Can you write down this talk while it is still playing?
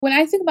When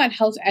I think about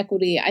health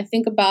equity, I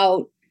think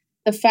about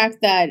the fact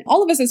that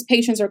all of us as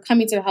patients are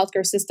coming to the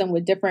healthcare system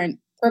with different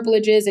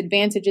privileges,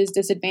 advantages,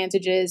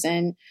 disadvantages.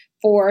 And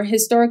for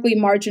historically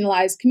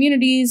marginalized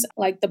communities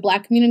like the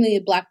Black community,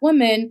 Black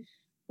women,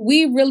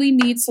 we really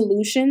need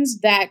solutions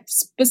that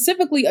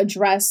specifically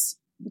address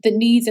the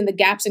needs and the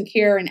gaps in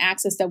care and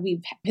access that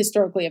we've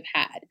historically have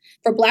had.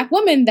 For Black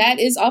women, that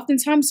is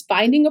oftentimes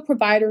finding a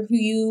provider who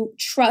you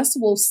trust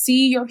will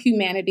see your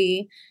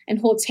humanity and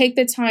who will take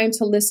the time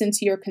to listen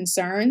to your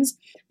concerns.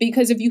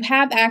 Because if you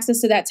have access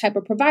to that type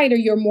of provider,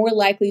 you're more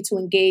likely to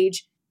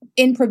engage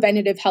in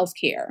preventative health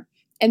care.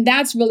 And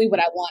that's really what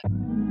I want.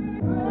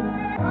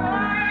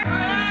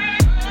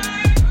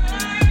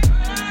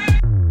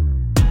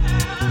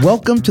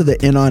 Welcome to the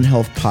In On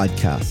Health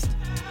podcast.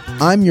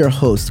 I'm your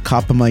host,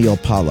 Kapama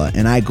Yopala,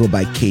 and I go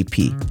by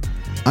KP.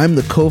 I'm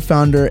the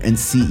co-founder and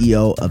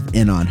CEO of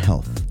In On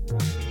Health.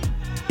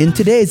 In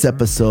today's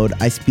episode,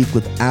 I speak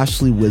with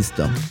Ashley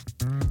Wisdom.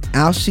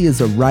 Ashley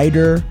is a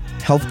writer,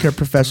 healthcare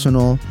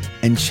professional,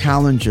 and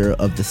challenger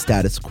of the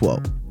status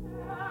quo.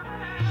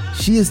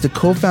 She is the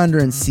co-founder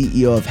and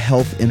CEO of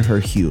Health in Her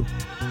Hue.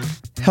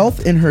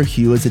 Health in Her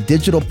Hue is a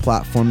digital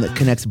platform that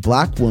connects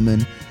Black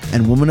women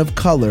and women of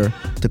color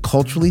to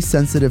culturally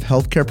sensitive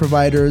healthcare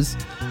providers,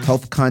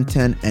 health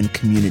content, and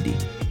community.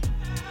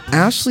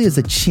 Ashley is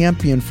a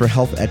champion for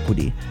health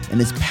equity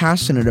and is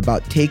passionate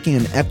about taking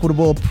an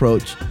equitable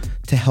approach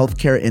to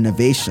healthcare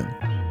innovation.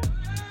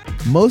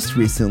 Most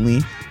recently,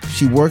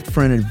 she worked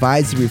for an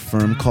advisory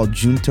firm called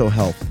Junto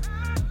Health.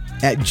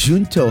 At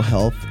Junto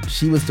Health,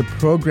 she was the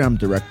program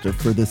director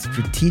for the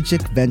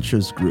Strategic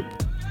Ventures Group,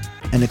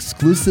 an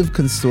exclusive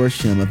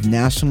consortium of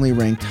nationally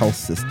ranked health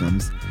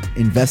systems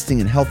investing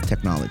in health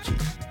technology.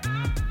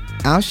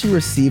 Ashley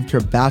received her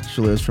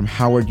bachelor's from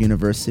Howard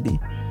University.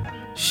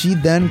 She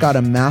then got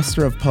a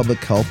Master of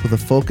Public Health with a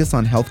focus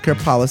on healthcare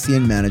policy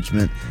and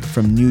management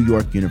from New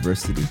York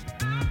University.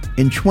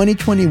 In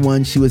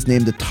 2021, she was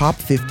named the top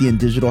 50 in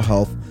digital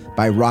health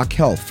by Rock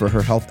Health for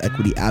her health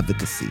equity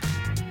advocacy.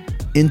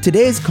 In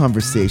today's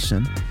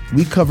conversation,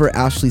 we cover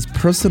Ashley's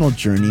personal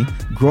journey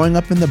growing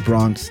up in the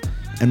Bronx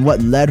and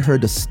what led her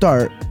to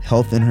start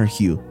Health in Her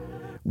Hue.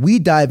 We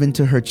dive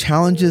into her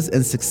challenges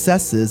and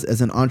successes as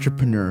an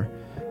entrepreneur,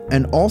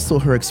 and also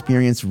her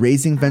experience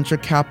raising venture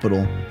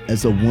capital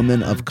as a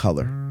woman of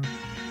color.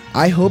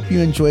 I hope you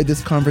enjoyed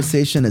this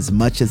conversation as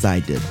much as I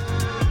did.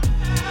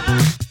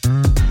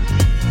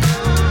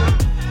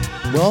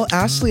 Well,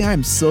 Ashley,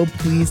 I'm so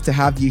pleased to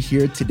have you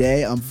here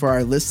today. For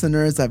our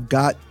listeners, I've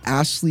got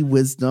Ashley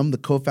Wisdom, the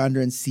co-founder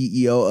and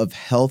CEO of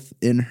Health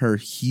in Her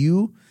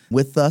Hue,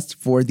 with us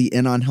for the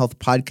In On Health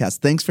podcast.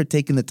 Thanks for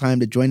taking the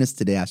time to join us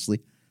today,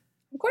 Ashley.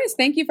 Of course.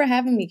 Thank you for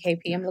having me,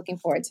 KP. I'm looking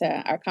forward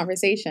to our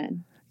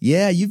conversation.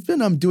 Yeah, you've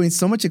been doing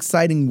so much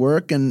exciting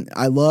work, and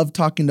I love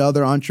talking to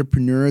other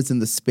entrepreneurs in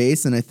the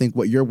space, and I think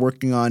what you're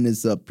working on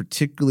is a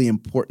particularly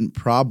important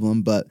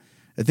problem, but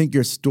I think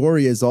your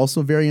story is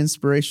also very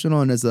inspirational,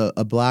 and as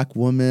a Black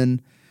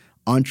woman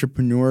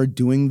entrepreneur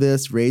doing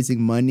this,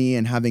 raising money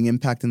and having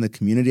impact in the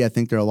community, I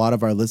think there are a lot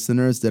of our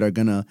listeners that are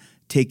going to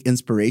take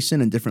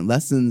inspiration and different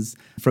lessons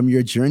from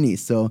your journey.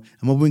 So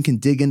I'm hoping we can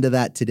dig into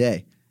that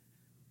today.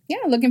 Yeah,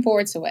 looking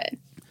forward to it.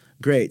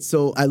 Great.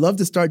 So I love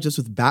to start just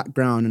with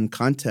background and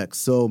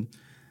context. So,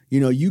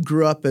 you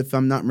grew up, if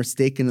I'm not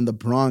mistaken, in the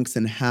Bronx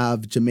and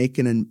have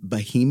Jamaican and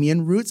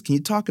Bahamian roots. Can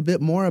you talk a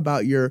bit more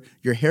about your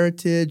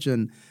heritage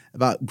and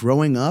about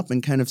growing up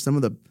and kind of some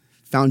of the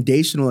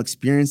foundational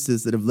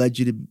experiences that have led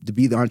you to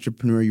be the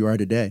entrepreneur you are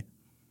today?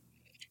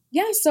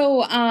 Yeah,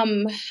 so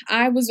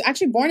I was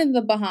actually born in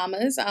the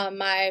Bahamas.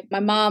 My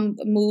mom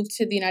moved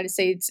to the United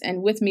States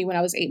and with me when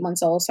I was 8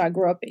 months old. So I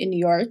grew up in New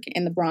York,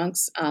 in the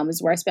Bronx,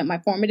 is where I spent my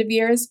formative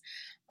years.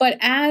 But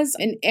as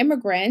an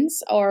immigrant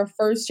or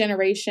first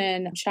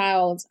generation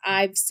child,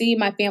 I've seen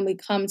my family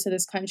come to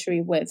this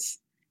country with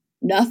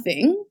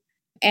nothing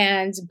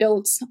and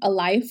built a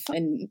life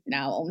and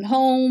now own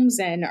homes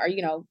and are,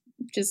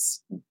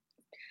 just,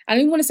 I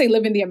don't even want to say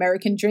living the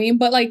American dream,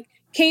 but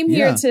came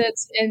here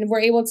and were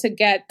able to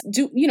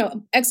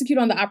execute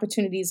on the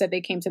opportunities that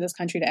they came to this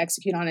country to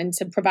execute on and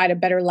to provide a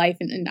better life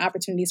and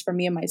opportunities for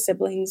me and my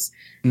siblings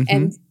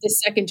and the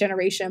second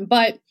generation.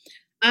 But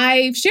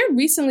I've shared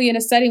recently in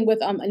a setting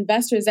with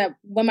investors that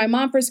when my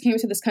mom first came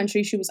to this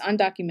country, she was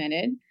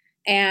undocumented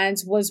and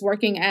was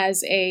working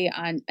as a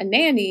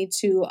nanny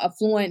to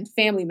affluent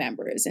family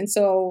members. And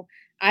so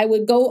I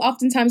would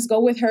oftentimes go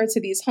with her to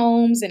these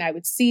homes and I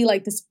would see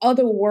this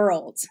other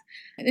world.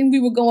 And we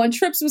would go on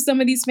trips with some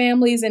of these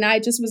families. And I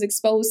just was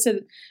exposed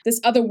to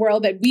this other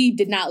world that we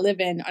did not live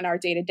in on our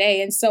day to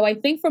day. And so I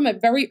think from a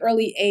very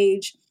early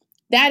age,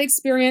 that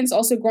experience,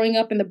 also growing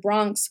up in the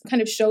Bronx,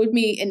 kind of showed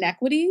me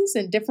inequities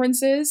and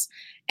differences.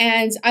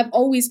 And I've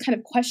always kind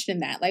of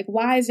questioned that.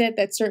 Why is it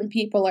that certain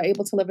people are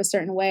able to live a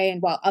certain way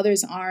and while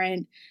others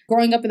aren't?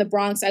 Growing up in the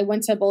Bronx, I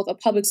went to both a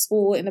public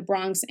school in the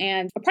Bronx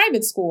and a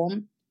private school.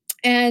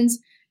 And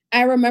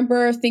I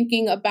remember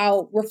thinking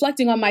about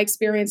reflecting on my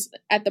experience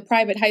at the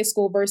private high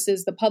school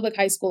versus the public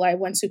high school I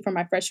went to for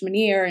my freshman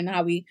year, and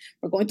how we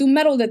were going through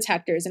metal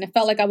detectors. And it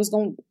felt like I was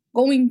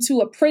going to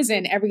a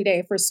prison every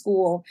day for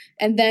school,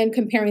 and then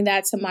comparing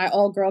that to my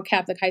all-girl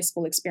Catholic high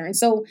school experience.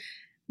 So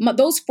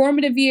those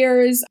formative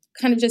years,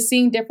 kind of just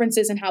seeing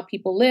differences in how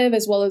people live,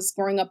 as well as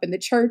growing up in the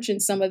church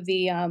and some of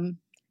the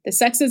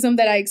sexism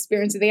that I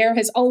experienced there,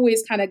 has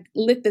always kind of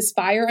lit this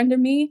fire under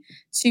me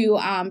to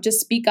just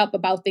speak up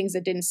about things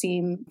that didn't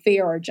seem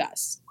fair or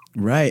just.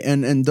 Right.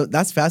 And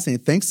that's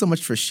fascinating. Thanks so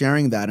much for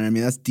sharing that. And I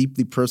mean, that's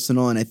deeply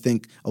personal. And I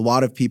think a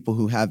lot of people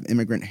who have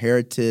immigrant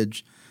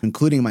heritage,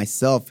 including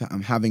myself,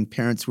 I'm having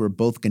parents who are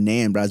both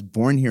Ghanaian, but I was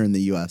born here in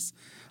the U.S.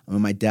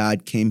 My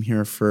dad came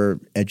here for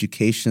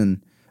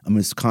education in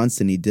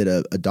Wisconsin. He did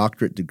a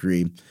doctorate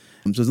degree.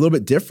 So it was a little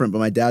bit different, but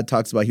my dad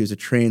talks about he was a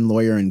trained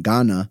lawyer in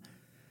Ghana.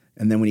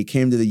 And then when he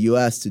came to the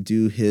U.S. to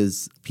do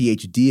his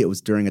PhD, it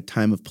was during a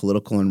time of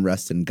political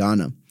unrest in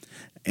Ghana.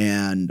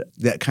 And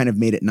that kind of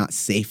made it not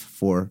safe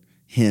for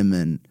him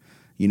and,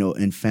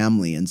 and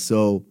family. And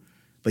so,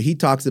 but he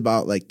talks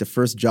about like the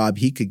first job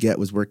he could get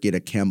was working at a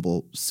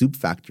Campbell soup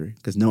factory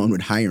because no one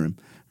would hire him,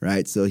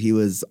 right? So he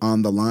was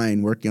on the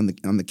line working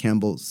on the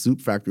Campbell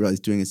soup factory while he's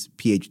doing his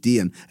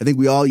PhD. And I think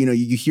we all,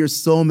 you hear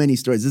so many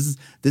stories.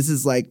 This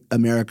is like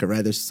America,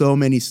 right? There's so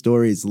many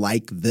stories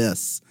like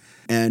this.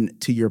 And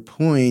to your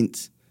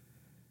point,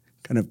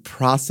 kind of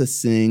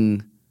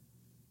processing,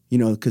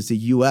 because the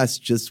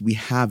U.S. we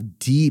have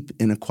deep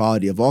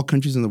inequality. Of all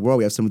countries in the world,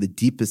 we have some of the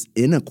deepest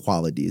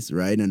inequalities,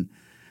 right? And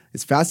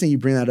it's fascinating you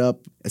bring that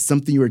up as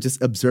something you were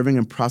just observing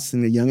and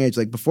processing at a young age.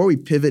 Like before we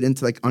pivot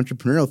into like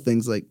entrepreneurial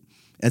things, like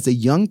as a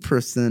young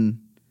person,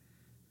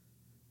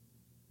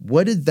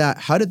 how did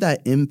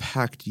that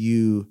impact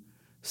you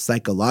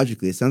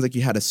psychologically? It sounds like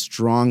you had a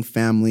strong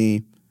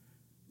family,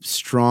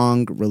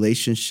 strong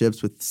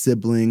relationships with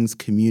siblings,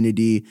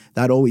 community.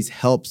 That always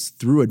helps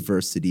through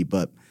adversity.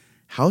 But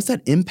how is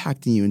that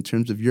impacting you in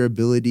terms of your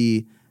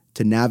ability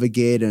to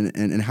navigate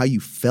and how you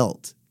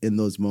felt in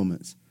those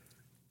moments?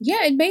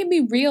 Yeah, it made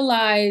me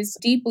realize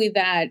deeply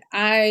that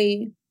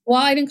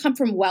while I didn't come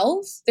from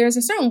wealth, there's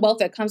a certain wealth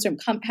that comes from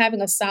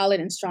having a solid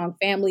and strong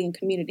family and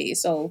community.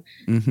 So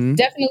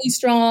definitely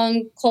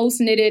strong,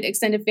 close-knitted,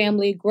 extended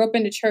family. Grew up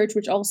in the church,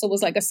 which also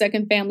was like a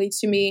second family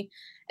to me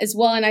as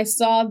well. And I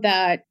saw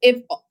that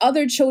if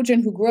other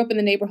children who grew up in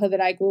the neighborhood that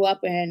I grew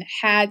up in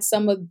had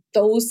some of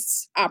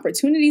those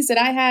opportunities that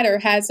I had, or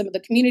had some of the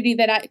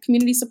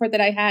community support that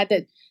I had,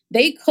 that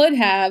they could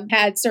have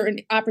had certain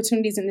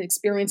opportunities and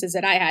experiences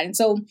that I had. And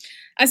so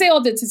I say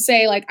all that to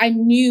say, like, I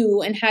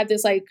knew and had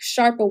this like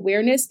sharp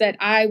awareness that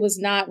I was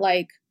not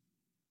like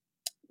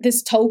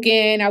this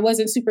token. I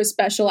wasn't super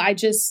special. I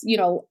just,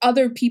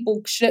 other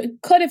people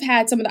could have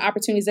had some of the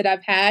opportunities that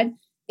I've had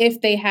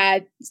if they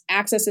had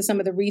access to some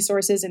of the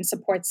resources and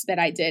supports that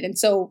I did. And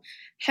so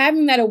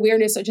having that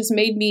awareness just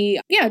made me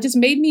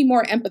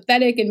more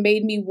empathetic and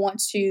made me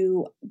want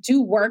to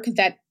do work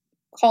that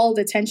called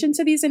attention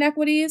to these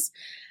inequities.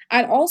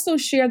 I'd also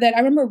share that I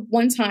remember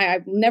one time, I'll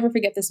never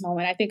forget this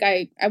moment. I think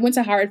I went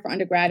to Howard for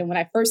undergrad. And when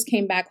I first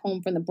came back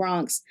home from the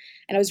Bronx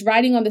and I was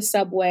riding on the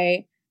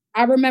subway,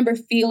 I remember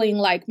feeling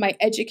like my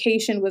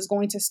education was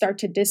going to start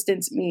to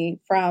distance me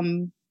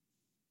from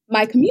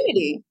my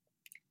community.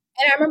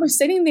 And I remember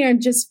sitting there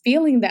and just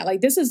feeling that, like,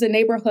 this is the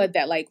neighborhood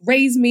that like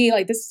raised me.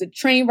 Like, this is a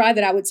train ride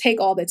that I would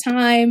take all the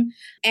time.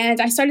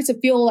 And I started to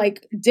feel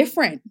like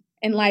different.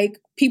 And like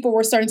people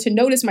were starting to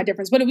notice my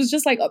difference, but it was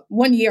just like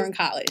 1 year in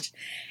college.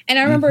 And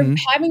I remember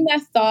having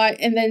that thought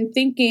and then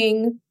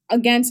thinking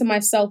again to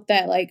myself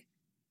that like,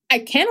 I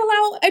can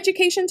allow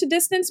education to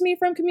distance me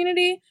from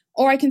community,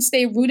 or I can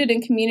stay rooted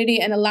in community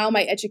and allow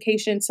my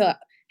education to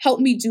help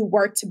me do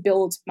work to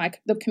build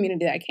the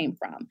community that I came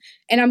from.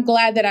 And I'm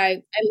glad that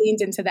I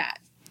leaned into that.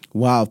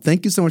 Wow.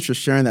 Thank you so much for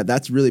sharing that.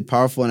 That's really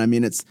powerful. And I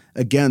mean,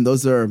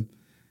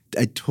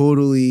 I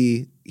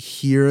totally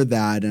hear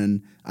that.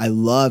 And I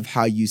love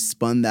how you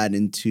spun that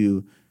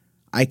into,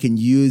 I can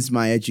use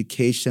my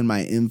education,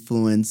 my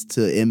influence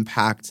to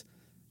impact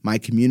my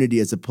community,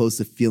 as opposed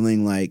to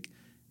feeling like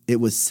it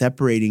was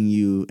separating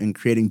you and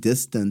creating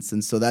distance.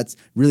 And so that's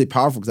really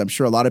powerful, because I'm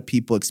sure a lot of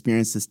people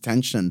experience this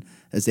tension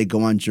as they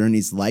go on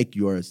journeys like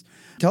yours.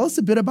 Tell us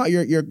a bit about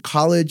your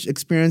college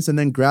experience and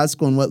then grad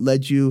school and what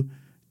led you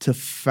to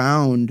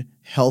found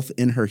Health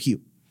in Her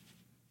Hue.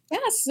 Yeah,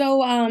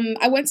 so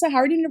I went to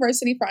Howard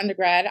University for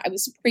undergrad. I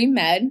was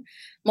pre-med.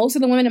 Most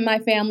of the women in my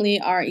family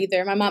are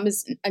either, my mom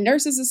is a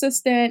nurse's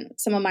assistant,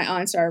 some of my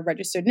aunts are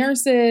registered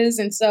nurses.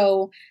 And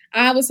so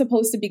I was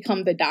supposed to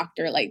become the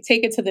doctor, like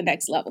take it to the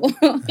next level.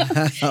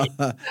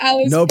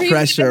 No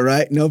pressure,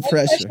 right? No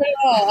pressure at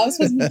all. I was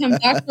supposed to become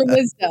Dr.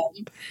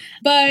 Wisdom.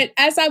 But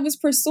as I was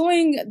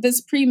pursuing this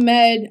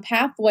pre-med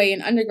pathway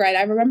in undergrad,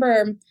 I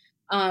remember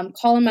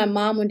calling my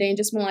mom one day and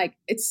just being like,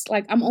 it's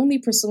like, I'm only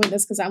pursuing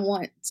this because I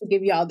want to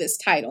give y'all this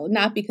title,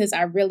 not because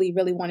I really,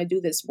 really want to do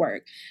this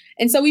work.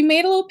 And so we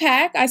made a little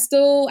pact. I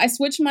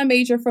switched my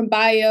major from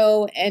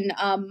bio and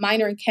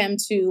minor in chem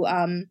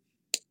to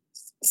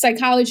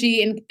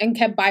psychology and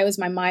kept bio as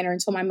my minor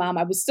and told my mom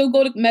I would still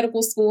go to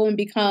medical school and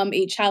become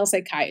a child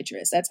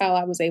psychiatrist. That's how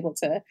I was able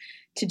to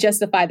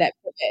justify that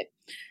pivot.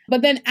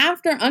 But then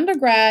after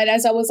undergrad,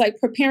 as I was like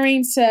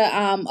preparing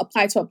to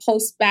apply to a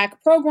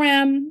post-bac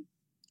program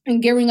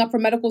and gearing up for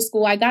medical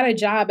school, I got a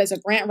job as a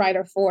grant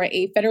writer for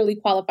a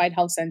federally qualified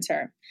health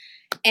center.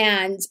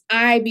 And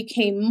I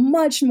became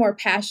much more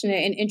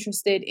passionate and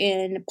interested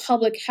in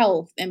public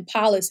health and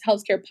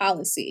healthcare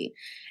policy.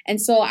 And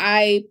so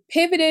I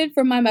pivoted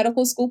from my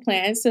medical school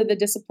plans to the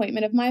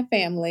disappointment of my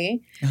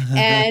family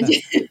and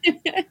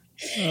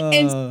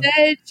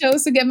instead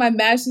chose to get my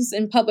master's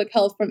in public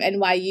health from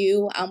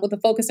NYU with a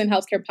focus in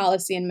healthcare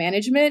policy and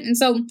management. And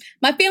so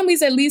my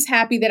family's at least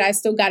happy that I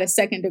still got a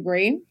second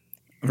degree.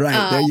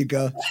 Right. There you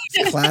go.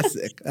 It's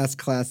classic. That's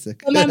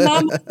classic. My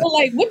mom was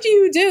like, what do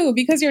you do?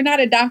 Because you're not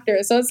a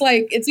doctor. So it's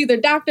like, it's either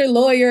doctor,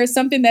 lawyer,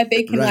 something that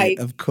they can right,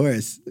 of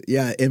course.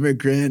 Yeah.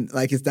 Immigrant,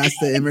 that's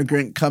the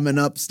immigrant coming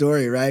up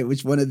story, right?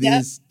 Which one of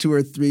these 2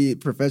 or 3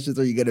 professions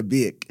are you going to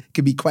be? It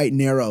can be quite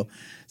narrow.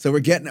 So we're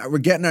getting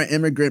our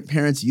immigrant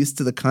parents used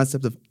to the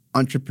concept of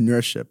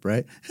entrepreneurship,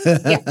 right?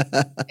 Yeah,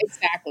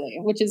 exactly.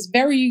 Which is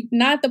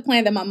not the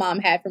plan that my mom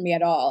had for me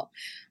at all.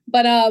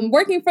 But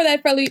working for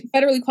that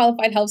federally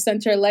qualified health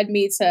center led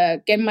me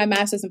to getting my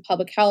master's in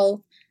public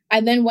health.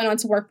 I then went on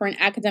to work for an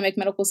academic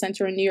medical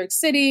center in New York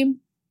City.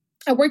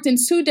 I worked in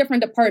 2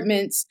 different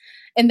departments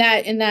in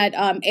that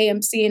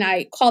AMC, and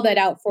I call that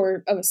out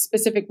for a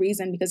specific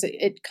reason because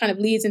it kind of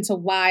leads into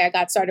why I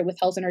got started with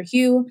Health Center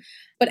Hugh.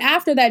 But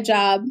after that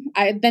job,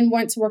 I then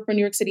went to work for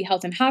New York City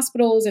Health and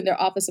Hospitals in their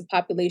Office of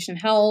Population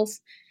Health,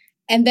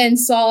 and then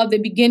saw the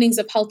beginnings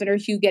of Health Center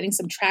Hugh getting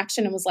some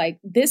traction and was like,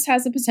 this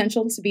has the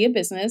potential to be a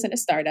business and a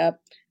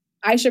startup.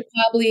 I should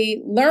probably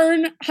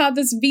learn how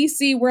this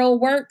VC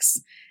world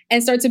works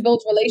and start to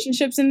build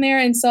relationships in there.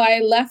 And so I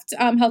left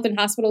Health and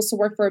Hospitals to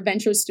work for a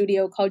venture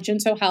studio called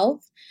Junto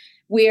Health,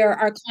 where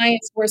our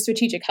clients were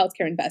strategic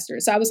healthcare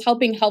investors. So I was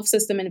helping health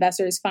system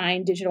investors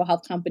find digital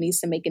health companies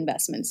to make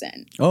investments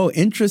in. Oh,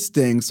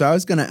 interesting. So I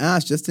was going to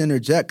ask, just to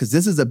interject, because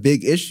this is a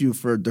big issue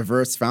for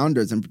diverse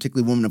founders and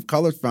particularly women of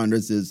color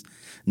founders, is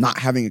not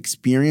having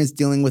experience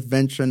dealing with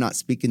venture, not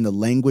speaking the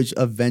language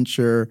of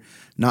venture,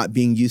 not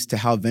being used to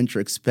how venture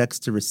expects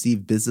to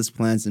receive business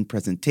plans and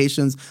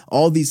presentations,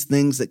 all these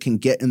things that can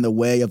get in the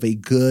way of a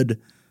good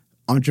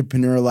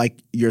entrepreneur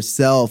like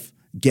yourself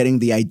getting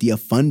the idea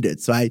funded.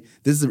 So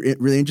this is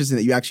really interesting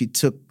that you actually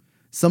took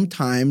some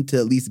time to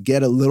at least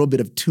get a little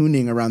bit of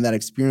tuning around that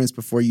experience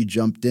before you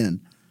jumped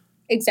in.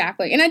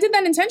 Exactly. And I did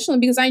that intentionally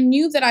because I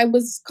knew that I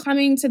was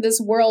coming to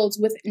this world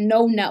with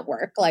no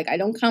network. Like, I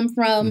don't come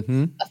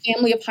from a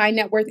family of high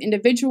net worth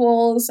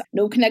individuals,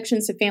 no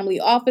connections to family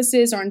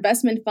offices or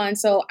investment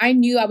funds. So I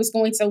knew I was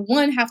going to,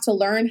 one, have to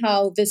learn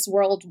how this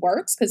world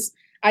works because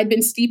I'd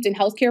been steeped in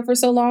healthcare for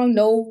so long,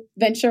 no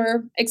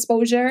venture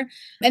exposure.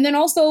 And then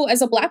also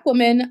as a Black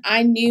woman,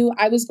 I knew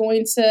I was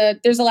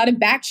there's a lot of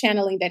back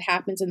channeling that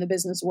happens in the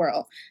business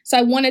world. So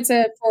I wanted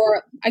to,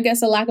 for, I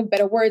guess, a lack of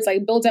better words,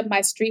 like build up my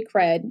street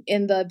cred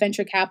in the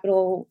venture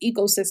capital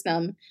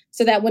ecosystem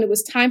so that when it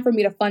was time for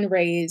me to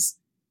fundraise,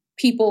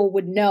 people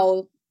would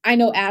know, I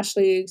know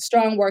Ashley,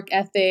 strong work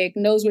ethic,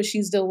 knows what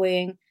she's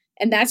doing.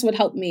 And that's what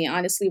helped me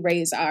honestly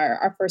raise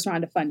our first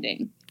round of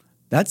funding.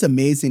 That's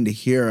amazing to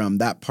hear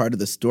that part of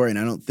the story. And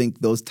I don't think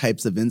those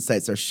types of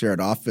insights are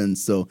shared often.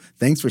 So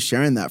thanks for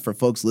sharing that for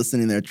folks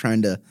listening. They're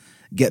trying to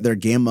get their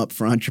game up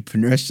for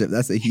entrepreneurship.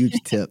 That's a huge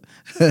tip.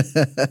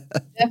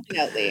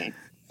 Definitely.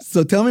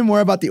 So tell me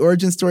more about the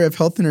origin story of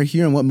Health Center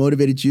Hugh and what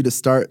motivated you to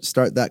start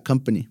that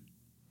company.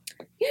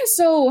 Yeah,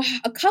 so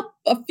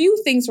a few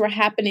things were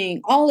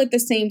happening all at the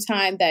same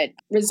time that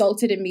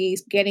resulted in me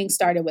getting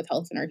started with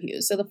Health Center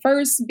Hugh. So the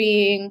first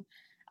being,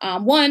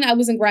 one, I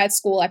was in grad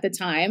school at the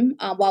time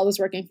while I was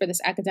working for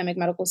this academic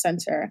medical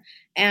center.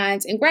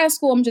 And in grad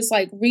school, I'm just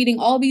like reading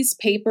all these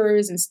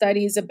papers and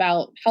studies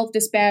about health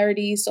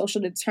disparities, social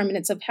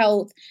determinants of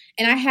health.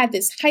 And I had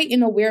this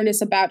heightened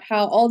awareness about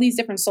how all these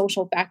different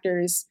social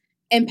factors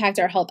impact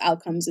our health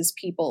outcomes as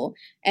people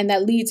and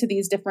that lead to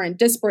these different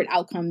disparate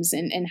outcomes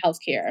in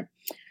healthcare.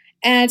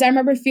 And I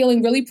remember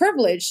feeling really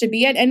privileged to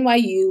be at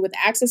NYU with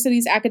access to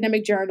these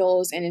academic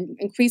journals and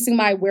increasing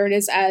my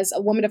awareness as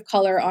a woman of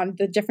color on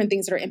the different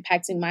things that are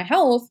impacting my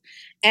health,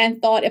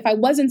 and thought if I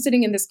wasn't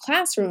sitting in this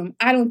classroom,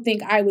 I don't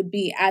think I would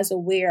be as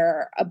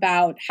aware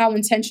about how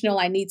intentional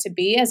I need to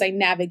be as I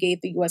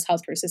navigate the US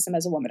healthcare system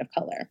as a woman of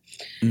color.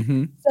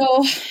 Mm-hmm.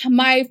 So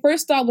my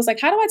first thought was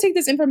like, how do I take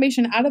this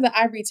information out of the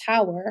ivory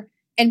tower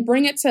and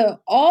bring it to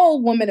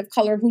all women of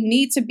color who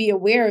need to be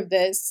aware of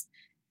this?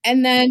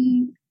 And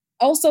then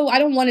also, I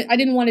didn't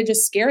want to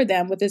just scare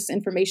them with this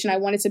information. I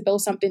wanted to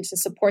build something to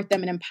support them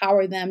and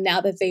empower them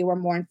now that they were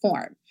more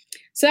informed.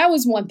 So that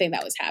was one thing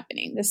that was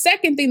happening. The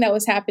second thing that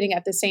was happening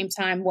at the same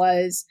time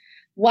was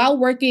while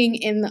working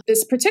in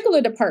this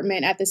particular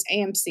department at this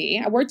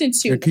AMC, I worked in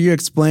 2. Can you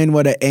explain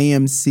what an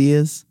AMC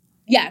is?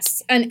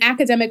 Yes, an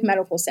academic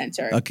medical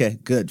center. Okay,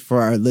 good. For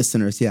our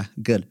listeners, yeah,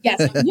 good. Yes,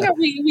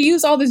 we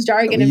use all this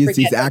jargon. We use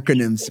these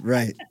acronyms,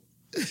 right.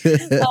 So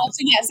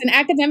yes, an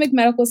academic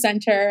medical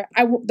center.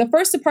 The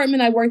first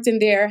department I worked in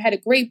there had a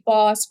great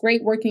boss,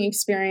 great working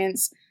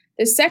experience.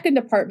 The second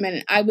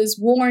department, I was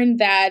warned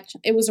that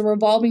it was a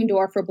revolving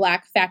door for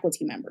Black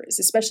faculty members,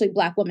 especially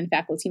Black women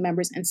faculty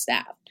members and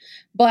staff.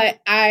 But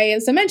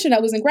as I mentioned, I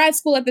was in grad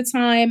school at the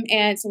time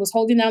and so was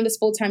holding down this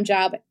full-time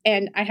job,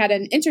 and I had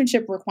an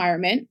internship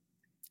requirement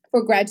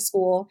for grad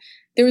school.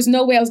 There was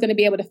no way I was going to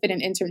be able to fit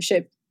an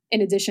internship in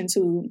addition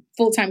to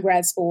full-time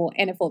grad school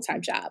and a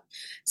full-time job.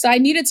 So I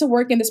needed to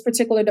work in this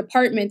particular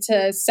department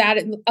to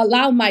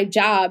allow my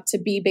job to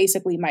be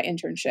basically my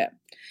internship.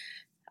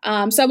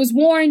 So I was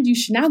warned, you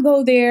should not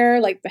go there.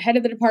 Like, the head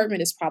of the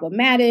department is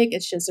problematic.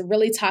 It's just a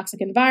really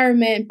toxic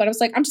environment. But I was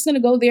like, I'm just going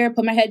to go there,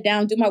 put my head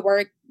down, do my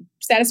work,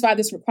 satisfy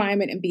this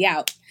requirement, and be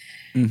out.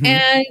 Mm-hmm.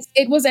 And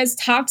it was as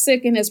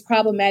toxic and as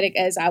problematic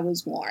as I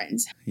was warned.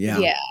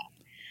 Yeah.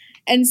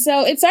 And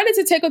so it started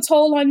to take a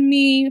toll on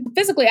me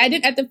physically. I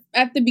didn't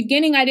at the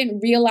beginning, I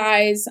didn't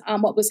realize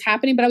what was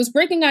happening, but I was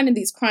breaking out in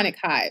these chronic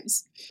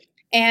hives.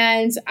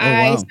 And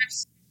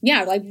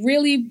like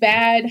really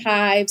bad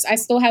hives. I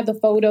still have the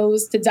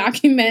photos to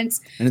document.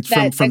 And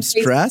it's from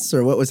stress,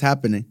 or what was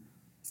happening?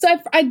 So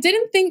I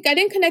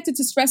didn't connect it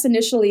to stress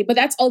initially, but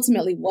that's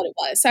ultimately what it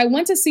was. So I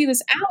went to see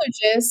this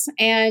allergist,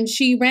 and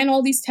she ran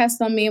all these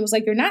tests on me and was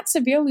like, you're not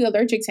severely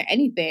allergic to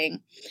anything.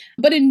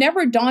 But it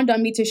never dawned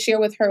on me to share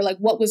with her like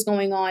what was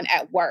going on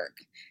at work.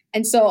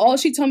 And so all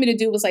she told me to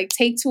do was like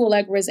take 2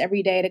 Allegras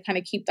every day to kind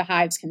of keep the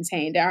hives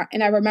contained.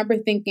 And I remember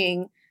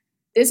thinking,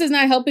 this is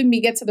not helping me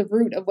get to the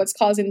root of what's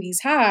causing these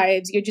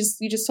hives. You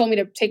just told me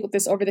to take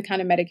this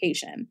over-the-counter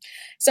medication.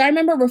 So I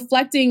remember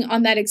reflecting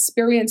on that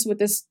experience with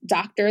this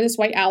doctor, this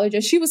white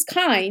allergist. She was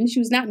kind. She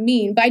was not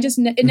mean, but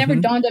it never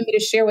dawned on me to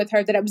share with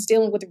her that I was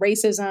dealing with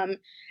racism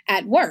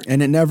at work.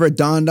 And it never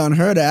dawned on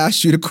her to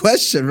ask you the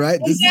question, right?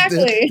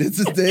 Exactly. This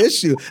is the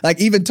issue.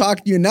 Like, even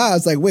talking to you now,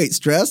 it's like, wait,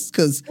 stress?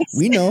 Because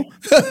we know.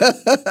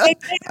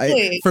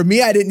 Exactly. For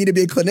me, I didn't need to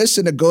be a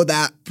clinician to go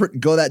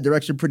that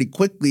direction pretty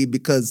quickly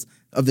because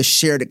of the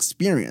shared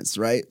experience,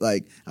 right?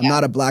 Like, I'm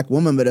not a Black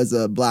woman, but as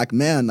a Black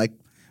man, like,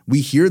 we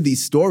hear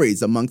these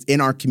stories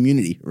in our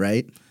community,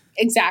 right?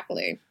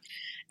 Exactly.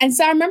 And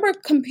so I remember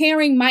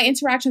comparing my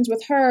interactions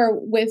with her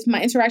with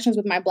my interactions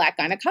with my Black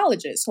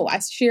gynecologist, who I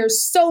share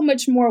so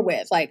much more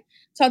with, like,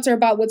 talk to her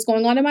about what's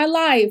going on in my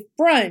life,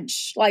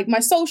 brunch, like my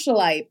social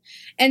life.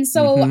 And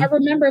so I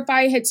remember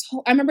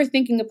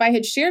thinking if I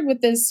had shared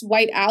with this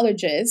white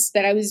allergist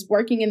that I was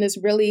working in this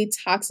really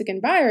toxic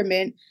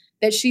environment,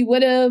 that she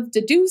would have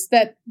deduced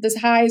that the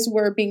highs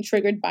were being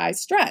triggered by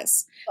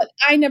stress. But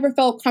I never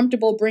felt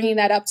comfortable bringing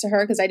that up to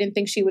her because I didn't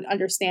think she would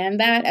understand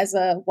that as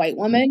a white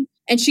woman.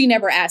 And she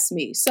never asked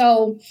me.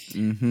 So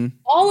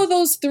all of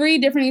those 3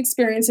 different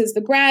experiences,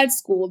 the grad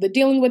school, the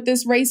dealing with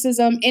this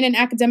racism in an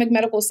academic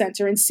medical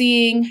center and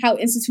seeing how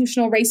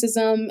institutional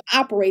racism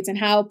operates and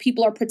how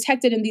people are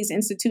protected in these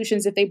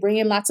institutions if they bring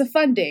in lots of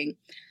funding.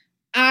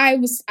 I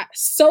was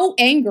so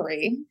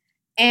angry.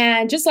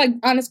 And just like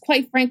honest,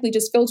 quite frankly,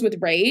 just filled with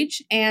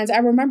rage. And I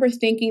remember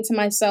thinking to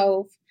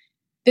myself,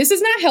 this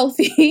is not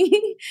healthy.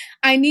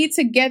 I need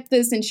to get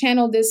this and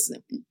channel this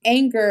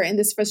anger and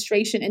this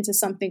frustration into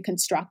something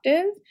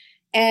constructive.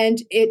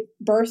 And it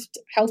birthed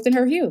Health in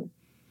Her Hue.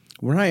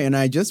 Right. And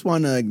I just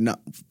want to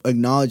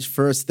acknowledge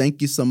first,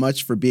 thank you so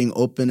much for being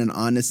open and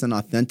honest and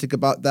authentic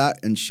about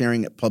that and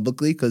sharing it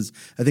publicly, because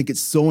I think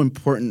it's so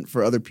important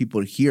for other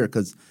people to hear,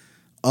 because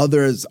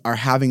others are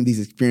having these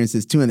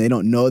experiences too, and they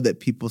don't know that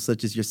people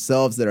such as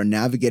yourselves that are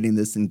navigating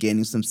this and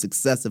gaining some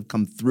success have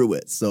come through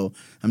it. So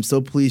I'm so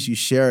pleased you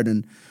shared.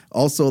 And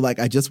also, like,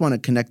 I just want to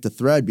connect the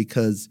thread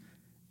because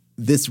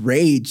this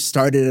rage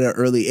started at an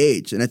early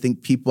age. And I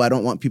think I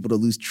don't want people to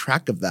lose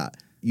track of that.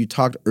 You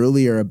talked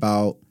earlier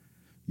about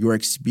your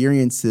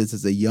experiences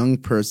as a young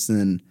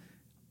person,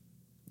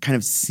 kind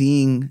of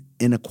seeing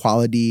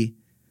inequality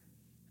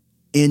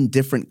in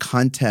different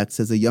contexts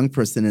as a young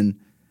person, and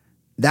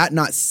that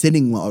not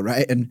sitting well,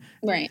 right? And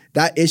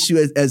that issue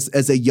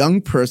as a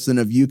young person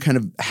of you kind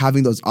of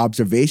having those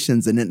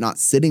observations and it not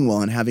sitting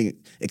well and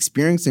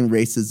experiencing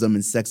racism and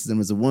sexism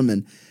as a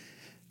woman,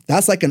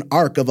 that's like an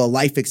arc of a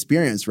life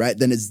experience, right?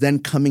 Then it's then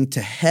coming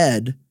to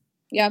head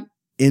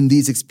in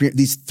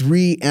these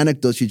 3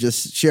 anecdotes you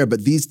just shared.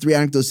 But these 3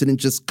 anecdotes didn't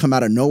just come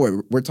out of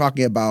nowhere. We're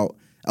talking about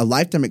a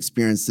lifetime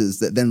experiences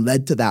that then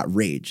led to that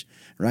rage,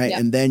 right? Yep.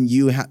 And then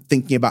you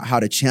thinking about how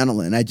to channel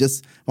it. And I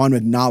just want to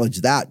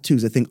acknowledge that too,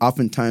 because I think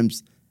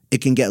oftentimes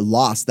it can get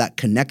lost, that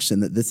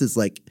connection, that this is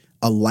like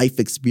a life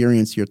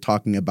experience you're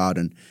talking about.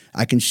 And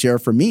I can share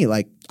for me,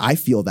 like, I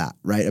feel that,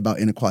 right, about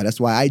inequality.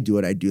 That's why I do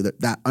what I do,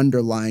 that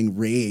underlying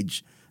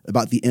rage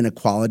about the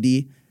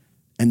inequality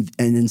and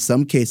in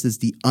some cases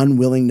the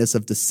unwillingness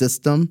of the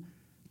system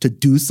to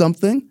do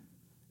something.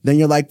 Then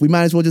you're like, we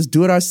might as well just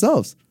do it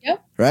ourselves.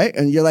 Yep. Right?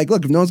 And you're like,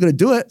 look, if no one's going to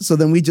do it, so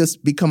then we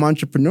just become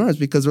entrepreneurs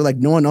because we're like,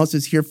 no one else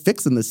is here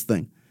fixing this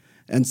thing.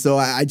 And so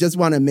I just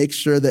want to make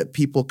sure that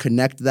people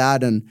connect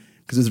that, and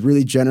because it's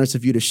really generous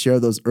of you to share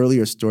those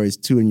earlier stories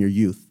too in your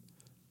youth.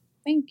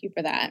 Thank you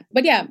for that.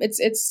 But yeah,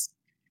 it's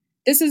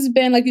this has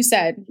been, like you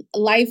said,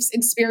 life's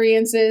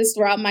experiences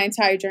throughout my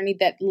entire journey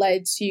that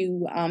led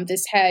to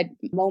this head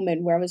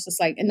moment where I was just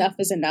like, enough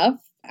is enough.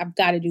 I've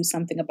got to do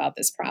something about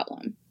this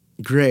problem.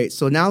 Great.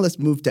 So now let's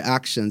move to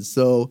action.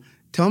 So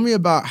tell me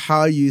about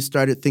how you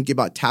started thinking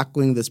about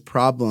tackling this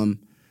problem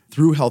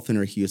through Health in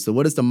Her Hue. So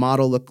what does the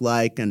model look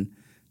like, and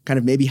kind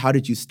of maybe how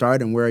did you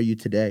start and where are you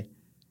today?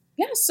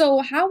 Yeah, so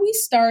how we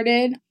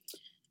started,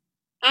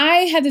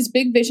 I had this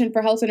big vision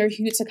for Health in Her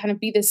Hue to kind of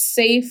be this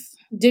safe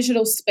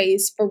digital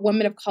space for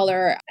women of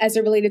color as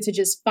it related to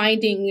just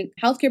finding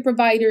healthcare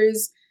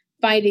providers,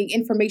 finding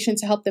information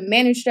to help them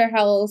manage their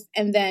health.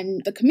 And then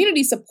the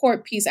community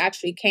support piece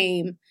actually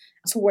came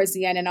towards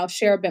the end, and I'll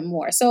share a bit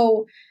more.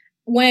 So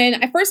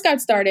when I first got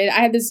started,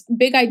 I had this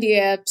big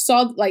idea,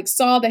 saw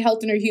the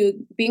Health in Her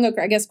Hue, being a,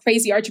 I guess,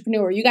 crazy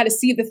entrepreneur. You got to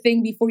see the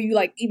thing before you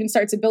even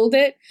start to build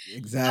it.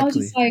 Exactly. I was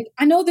just like,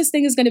 I know this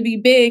thing is going to be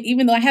big,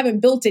 even though I haven't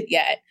built it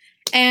yet.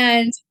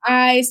 And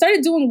I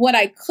started doing what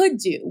I could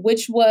do,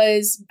 which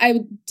was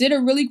I did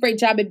a really great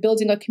job at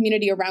building a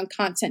community around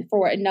content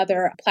for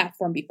another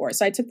platform before.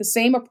 So I took the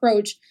same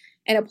approach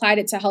and applied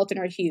it to Health in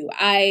Her Hue.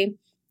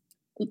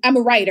 I'm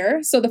a writer,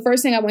 so the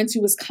first thing I went to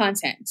was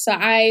content. So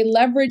I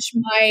leveraged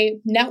my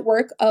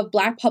network of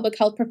Black public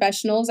health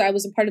professionals. I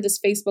was a part of this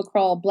Facebook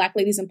called Black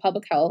Ladies in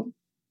Public Health.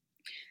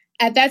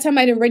 At that time,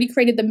 I'd already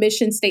created the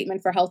mission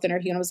statement for Health in Her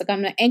Hue. And I was like,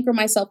 I'm going to anchor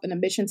myself in a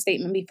mission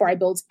statement before I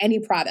build any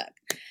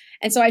product.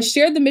 And so I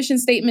shared the mission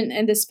statement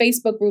in this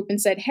Facebook group and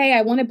said, hey,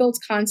 I want to build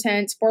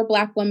content for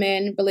Black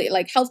women,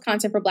 like health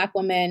content for Black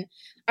women.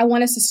 I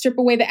want us to strip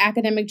away the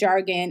academic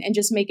jargon and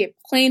just make it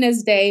plain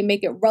as day,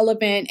 make it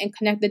relevant, and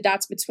connect the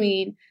dots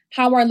between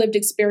how our lived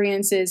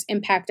experiences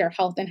impact our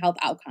health and health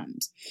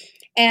outcomes.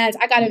 And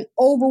I got an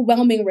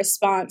overwhelming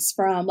response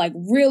from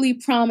really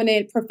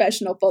prominent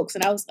professional folks.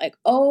 And I was like,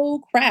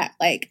 oh, crap,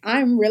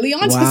 I'm really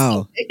onto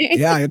something.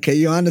 Yeah, okay,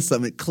 you're onto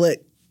something.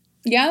 Click.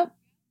 Yeah.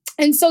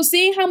 And so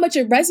seeing how much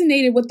it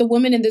resonated with the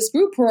women in this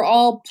group who are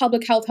all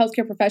public health,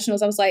 healthcare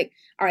professionals, I was like,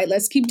 all right,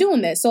 let's keep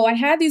doing this. So I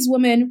had these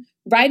women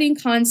writing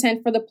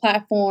content for the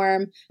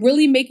platform,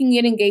 really making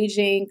it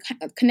engaging,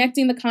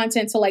 connecting the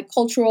content to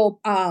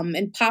cultural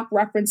and pop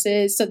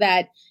references so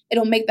that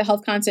it'll make the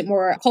health content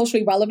more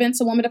culturally relevant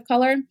to women of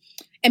color,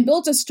 and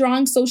built a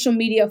strong social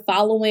media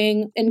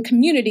following and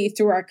community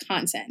through our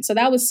content. So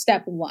that was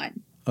step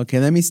one. Okay,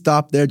 let me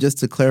stop there just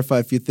to clarify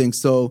a few things.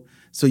 So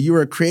you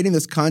were creating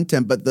this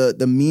content, but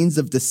the means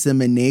of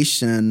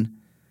dissemination,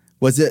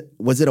 was it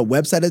a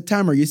website at the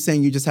time, or are you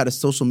saying you just had a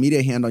social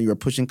media handle and you were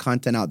pushing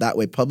content out that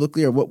way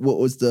publicly, or what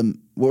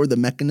were the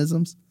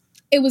mechanisms?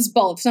 It was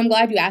both. So I'm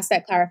glad you asked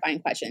that clarifying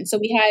question. So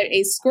we had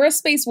a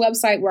Squarespace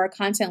website where our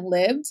content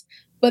lived,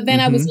 but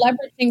then I was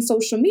leveraging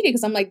social media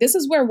because I'm like, this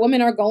is where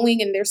women are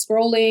going and they're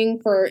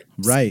scrolling for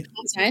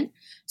content.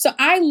 So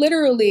I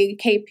literally,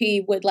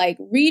 KP, would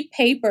read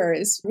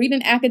papers, read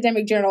an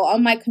academic journal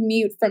on my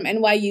commute from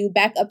NYU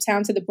back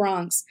uptown to the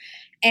Bronx,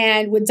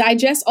 and would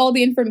digest all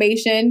the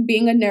information,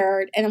 being a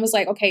nerd. And I was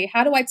like, okay,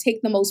 how do I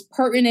take the most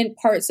pertinent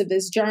parts of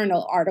this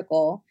journal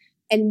article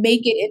and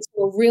make it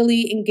into a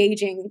really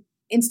engaging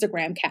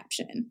Instagram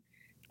caption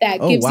that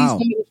gives these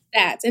women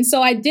stats? And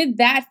so I did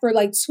that for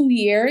 2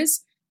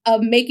 years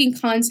of making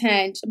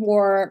content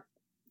more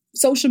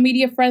social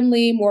media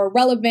friendly, more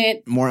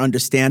relevant, more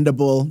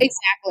understandable.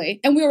 Exactly.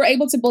 And we were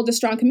able to build a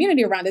strong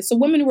community around it. So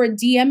women were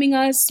DMing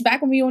us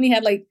back when we only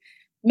had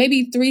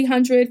maybe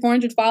 300,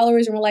 400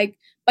 followers. And we're like,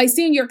 by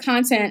seeing your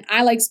content,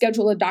 I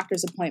schedule a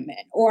doctor's appointment.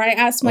 Or I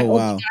asked my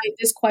OB-GYN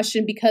this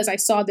question because I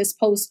saw this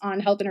post on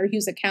Health in Her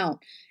Hue's account.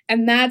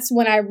 And that's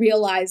when I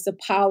realized the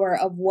power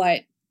of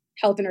what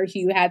Health in Her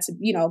Hue had to,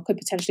 could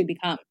potentially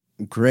become.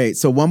 Great.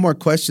 So one more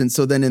question.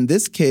 So then in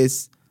this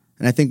case,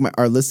 and I think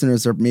our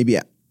listeners are maybe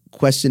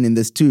questioning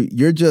this too,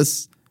 you're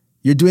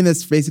doing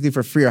this basically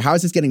for free, or how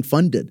is this getting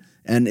funded?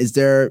 And is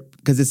there,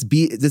 because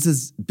this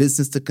is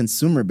business to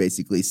consumer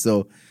basically,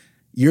 so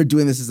you're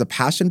doing this as a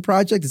passion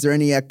project? Is there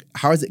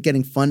how is it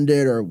getting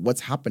funded, or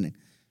what's happening?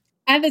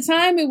 At the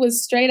time, it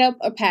was straight up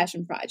a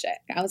passion project.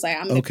 I was like,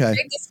 I'm going to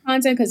create this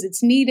content because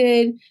it's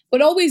needed,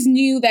 but always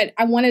knew that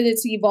I wanted it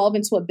to evolve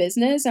into a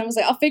business. And I was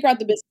like, I'll figure out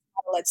the business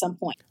model at some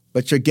point.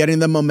 But you're getting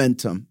the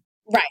momentum.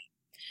 Right.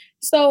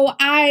 So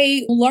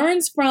I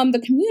learned from the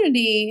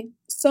community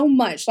so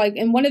much.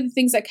 And one of the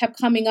things that kept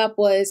coming up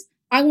was,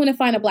 I want to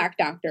find a Black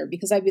doctor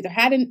because I've either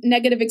had a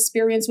negative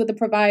experience with a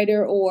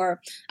provider,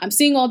 or I'm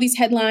seeing all these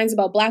headlines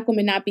about Black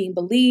women not being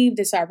believed.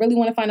 And so I really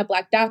want to find a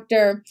Black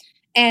doctor.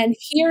 And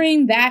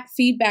hearing that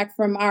feedback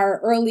from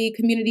our early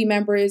community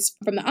members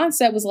from the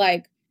onset was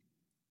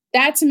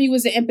that to me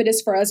was the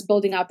impetus for us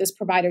building out this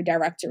provider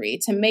directory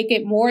to make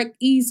it more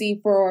easy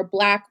for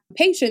Black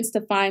patients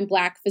to find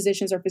Black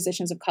physicians or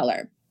physicians of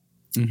color.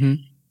 Mm-hmm.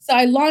 So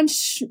I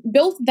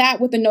built that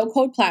with a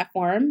no-code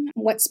platform.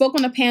 Spoke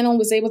on a panel,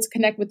 was able to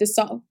connect with this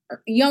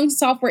young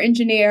software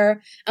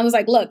engineer. I was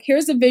like, look,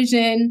 here's the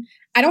vision.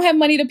 I don't have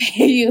money to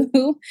pay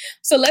you.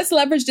 So let's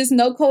leverage this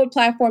no-code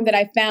platform that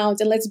I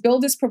found and let's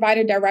build this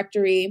provider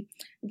directory.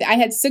 I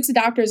had 6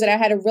 doctors that I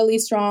had a really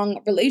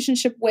strong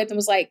relationship with and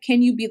was like,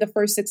 can you be the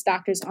first 6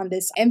 doctors on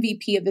this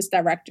MVP of this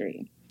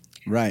directory?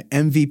 Right.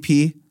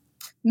 MVP.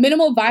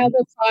 Minimal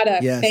viable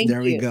product. Yes, Thank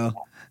there we you. go.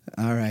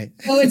 All right.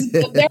 So it's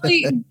a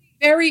very,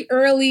 very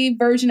early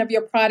version of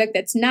your product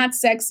that's not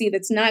sexy,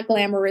 that's not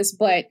glamorous,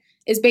 but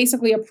is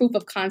basically a proof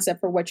of concept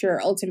for what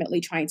you're ultimately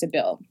trying to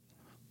build.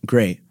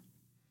 Great.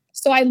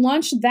 So I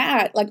launched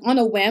that like on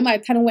a whim. I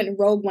kind of went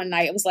rogue one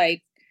night. It was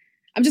like,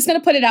 I'm just going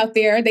to put it out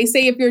there. They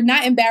say if you're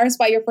not embarrassed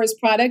by your first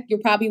product, you're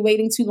probably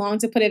waiting too long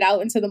to put it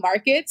out into the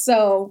market.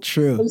 So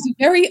True. It was a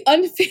very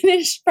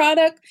unfinished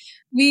product.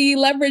 We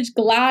leveraged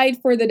Glide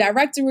for the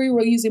directory.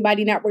 We're using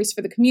Mighty Networks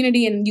for the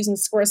community and using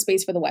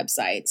Squarespace for the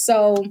website.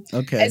 So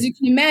as you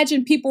can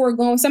imagine,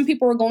 some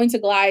people were going to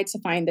Glide to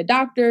find the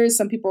doctors.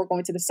 Some people were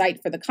going to the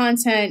site for the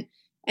content.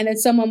 And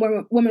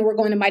then women were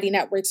going to Mighty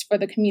Networks for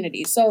the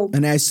community.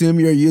 And I assume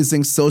you're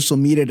using social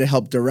media to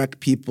help direct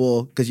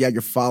people because you have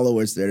your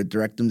followers there to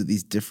direct them to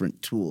these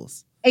different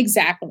tools.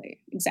 Exactly.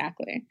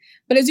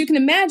 But as you can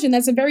imagine,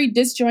 that's a very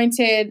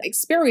disjointed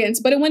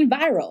experience, but it went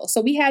viral. So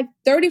we had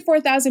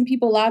 34,000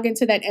 people log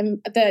into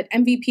the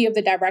MVP of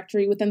the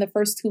directory within the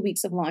first 2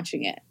 weeks of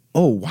launching it.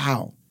 Oh,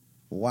 wow.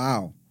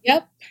 Wow.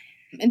 Yep.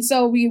 And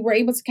so we were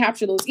able to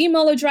capture those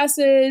email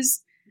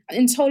addresses.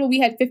 In total, we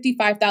had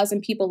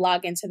 55,000 people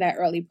log into that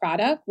early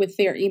product with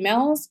their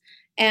emails.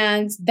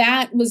 And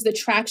that was the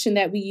traction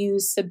that we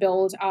used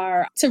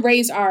to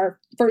raise our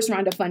first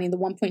round of funding, the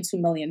 $1.2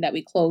 million that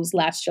we closed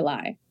last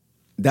July.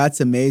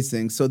 That's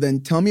amazing. So then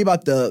tell me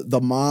about the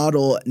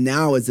model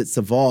now as it's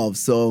evolved.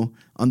 So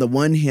on the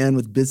one hand,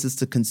 with business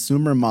to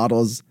consumer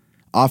models,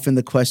 often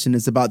the question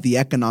is about the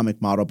economic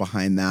model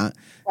behind that.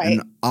 Right.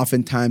 And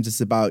oftentimes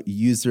it's about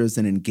users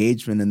and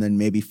engagement and then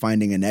maybe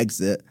finding an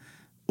exit.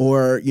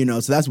 Or,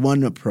 so that's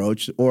one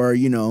approach. Or,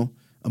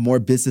 a more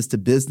business to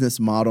business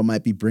model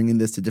might be bringing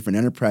this to different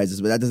enterprises,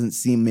 but that doesn't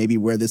seem maybe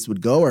where this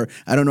would go. Or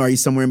I don't know, are you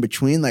somewhere in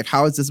between? Like,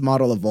 how is this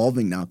model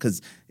evolving now?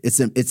 Because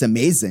it's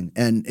amazing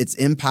and its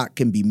impact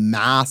can be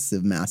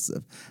massive,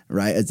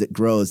 right? As it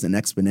grows and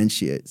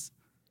exponentiates.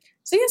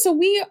 So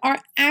we are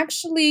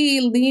actually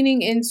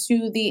leaning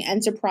into the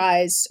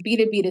enterprise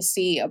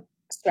B2B2C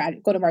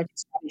go-to-market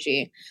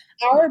strategy.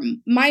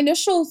 My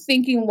initial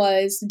thinking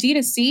was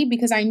D2C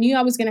because I knew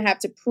I was going to have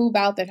to prove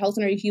out that Health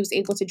Under Review was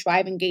able to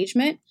drive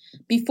engagement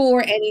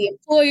before any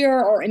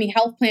employer or any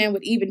health plan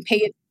would even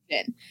pay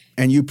attention.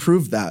 And you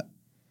proved that.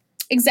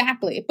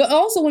 Exactly. But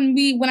also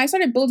when I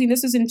started building,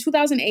 this was in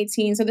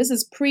 2018. So this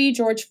is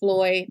pre-George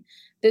Floyd.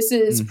 This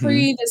is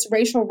pre this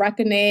racial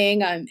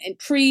reckoning and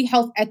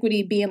pre-health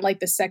equity being like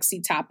the sexy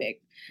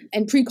topic.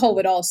 And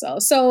pre-COVID also.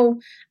 So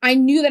I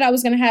knew that I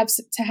was going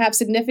to have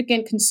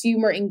significant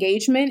consumer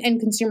engagement and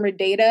consumer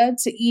data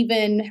to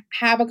even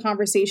have a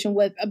conversation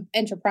with an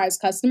enterprise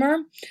customer.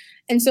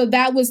 And so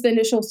that was the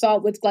initial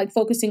thought with like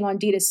focusing on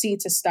D2C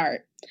to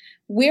start.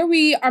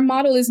 Our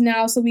model is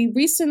now, so we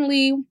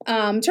recently,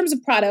 in terms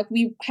of product,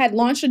 we had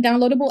launched a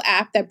downloadable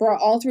app that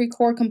brought all 3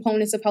 core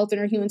components of Health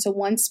Under Review into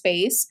one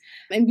space.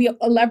 And we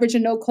leverage a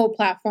no-code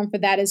platform for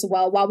that as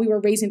well while we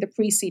were raising the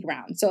pre-seed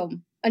round. So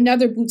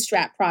another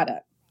bootstrap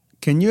product.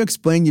 Can you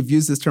explain, you've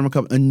used this term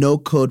a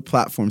no-code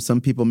platform.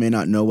 Some people may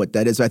not know what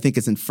that is. I think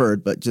it's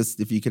inferred, but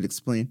just if you could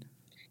explain.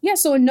 Yeah,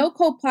 so a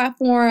no-code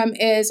platform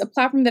is a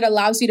platform that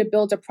allows you to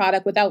build a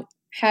product without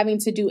having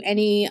to do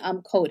any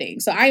coding.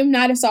 So I am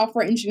not a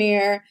software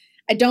engineer.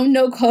 I don't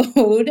know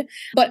code,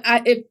 but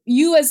if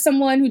you as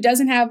someone who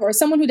doesn't have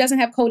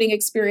coding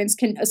experience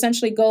can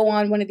essentially go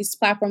on one of these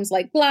platforms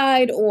like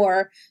Glide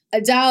or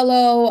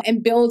Adalo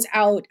and build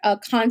out a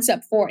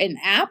concept for an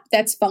app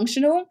that's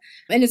functional.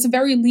 And it's a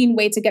very lean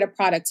way to get a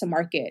product to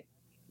market.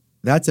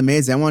 That's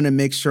amazing. I want to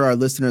make sure our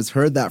listeners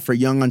heard that. For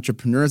young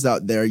entrepreneurs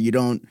out there, you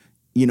don't,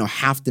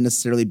 have to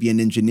necessarily be an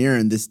engineer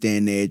in this day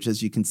and age.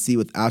 As you can see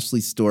with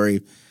Ashley's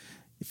story,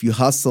 if you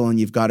hustle and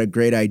you've got a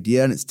great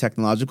idea and it's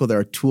technological, there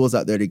are tools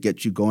out there to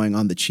get you going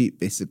on the cheap,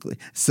 basically.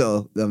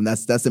 So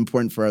that's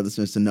important for our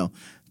listeners to know.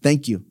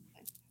 Thank you.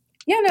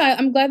 Yeah, no,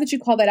 I'm glad that you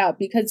called that out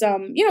because,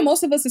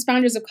 most of us as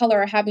founders of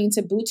color are having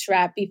to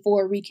bootstrap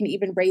before we can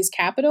even raise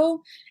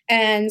capital.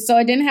 And so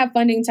I didn't have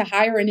funding to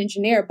hire an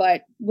engineer,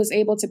 but was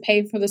able to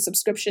pay for the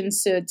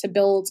subscriptions to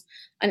build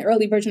an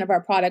early version of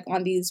our product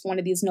on one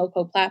of these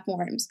no-code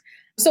platforms.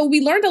 So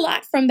we learned a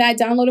lot from that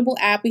downloadable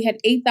app. We had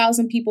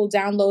 8,000 people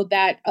download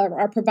that.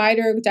 Our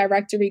provider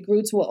directory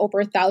grew to over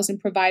 1,000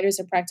 providers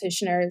and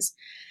practitioners.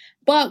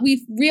 But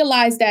we've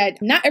realized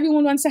that not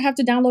everyone wants to have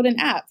to download an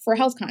app for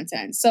health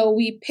content. So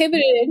we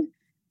pivoted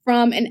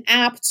from an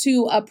app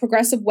to a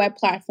progressive web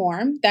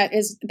platform that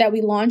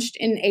we launched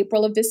in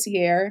April of this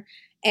year.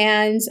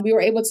 And we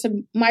were able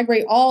to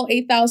migrate all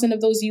 8,000 of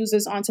those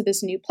users onto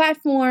this new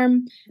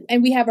platform.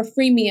 And we have a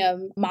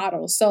freemium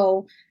model.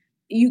 So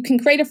you can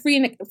create a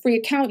free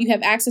account. You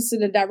have access to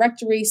the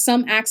directory,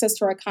 some access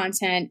to our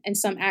content, and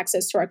some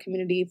access to our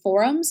community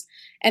forums.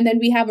 And then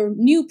we have a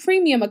new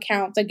premium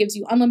account that gives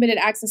you unlimited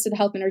access to the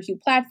Health Interview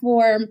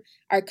platform,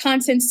 our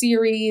content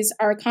series,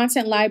 our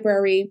content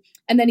library,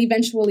 and then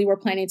eventually we're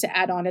planning to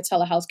add on a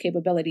telehealth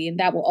capability, and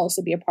that will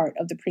also be a part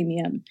of the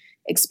premium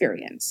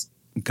experience.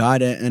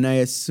 Got it. And I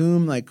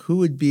assume who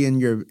would be in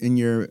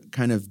your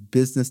kind of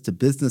business to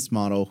business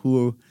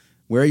model?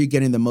 Where are you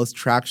getting the most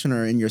traction,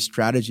 or in your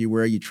strategy,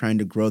 where are you trying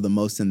to grow the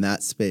most in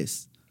that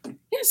space?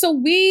 Yeah, so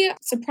we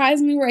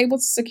surprisingly were able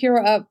to secure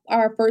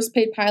our first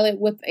paid pilot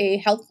with a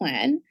health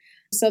plan.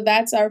 So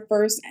that's our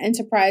first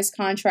enterprise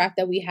contract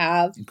that we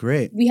have.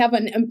 Great. We have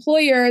an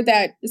employer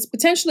that is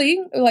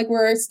potentially,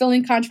 we're still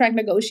in contract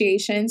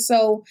negotiations.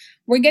 So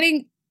we're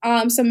getting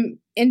some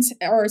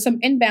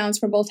inbounds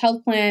from both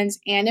health plans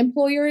and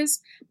employers.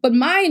 But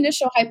my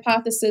initial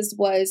hypothesis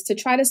was to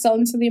try to sell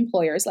into the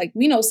employers.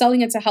 We know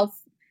selling into health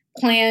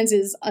plans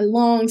is a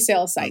long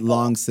sales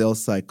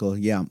cycle.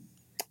 Yeah.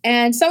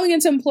 And selling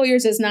into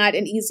employers is not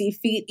an easy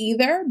feat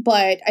either,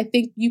 but I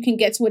think you can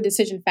get to a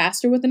decision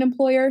faster with an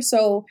employer.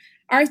 So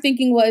our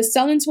thinking was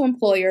sell into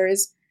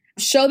employers,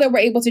 show that we're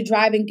able to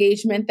drive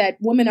engagement, that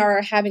women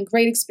are having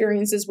great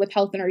experiences with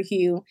Health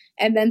Interview,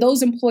 and then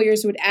those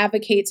employers would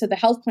advocate to the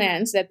health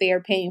plans that they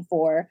are paying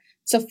for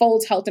to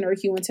fold Health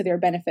Interview into their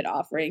benefit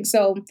offering.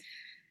 So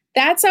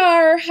that's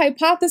our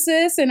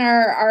hypothesis and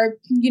our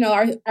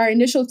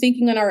initial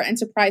thinking on our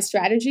enterprise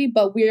strategy,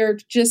 but we're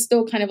just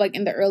still kind of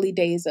in the early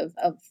days of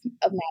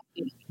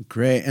mapping.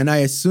 Great. And I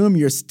assume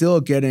you're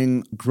still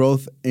getting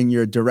growth in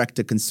your direct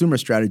to consumer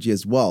strategy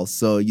as well.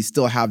 So you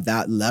still have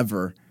that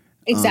lever,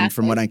 exactly,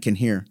 from what I can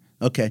hear.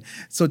 Okay.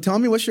 So tell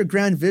me, what's your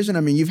grand vision? I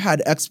mean, you've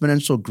had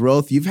exponential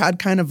growth. You've had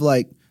kind of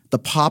the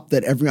pop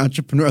that every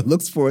entrepreneur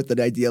looks for with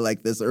an idea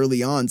like this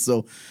early on.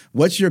 So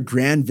what's your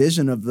grand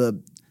vision of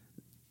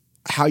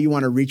how you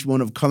want to reach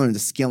women of color and the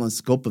scale and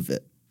scope of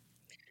it?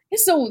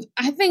 So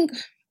I think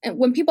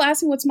when people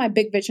ask me what's my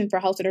big vision for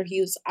Health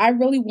Interviews, I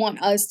really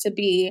want us to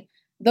be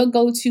the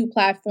go-to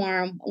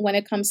platform when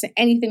it comes to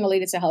anything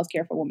related to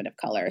healthcare for women of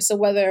color. So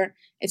whether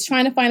it's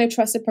trying to find a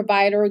trusted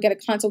provider or get a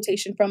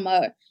consultation from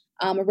a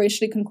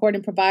racially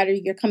concordant provider,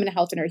 you're coming to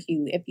Health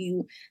Interview. If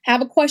you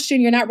have a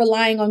question, you're not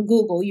relying on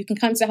Google. You can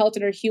come to Health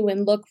Interview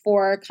and look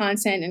for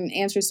content and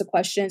answers to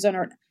questions on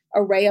an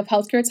array of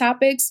healthcare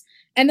topics.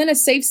 And then a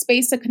safe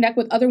space to connect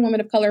with other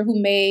women of color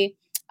who may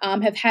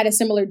have had a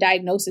similar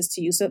diagnosis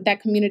to you. So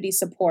that community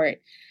support.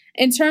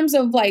 In terms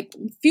of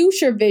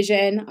future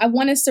vision, I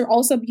want us to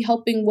also be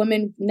helping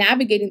women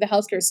navigating the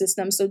healthcare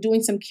system. So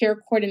doing some care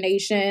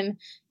coordination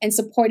and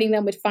supporting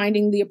them with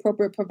finding the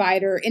appropriate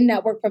provider,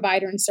 in-network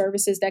provider and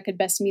services that could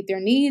best meet their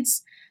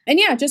needs. And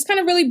yeah, just kind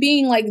of really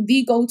being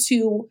the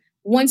go-to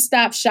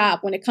one-stop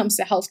shop when it comes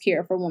to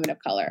healthcare for women of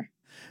color.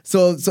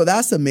 So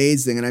that's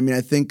amazing. And I mean, I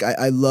think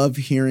I love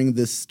hearing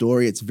this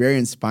story. It's very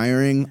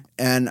inspiring.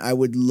 And I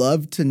would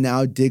love to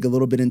now dig a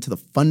little bit into the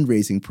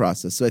fundraising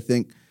process. So I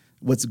think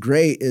what's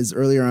great is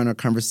earlier on our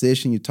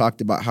conversation, you talked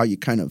about how you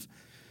kind of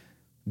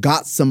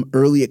got some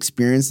early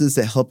experiences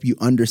that help you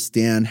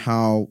understand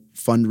how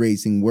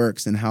fundraising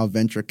works and how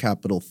venture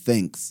capital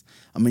thinks.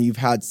 I mean, you've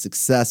had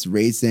success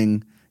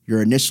raising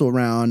your initial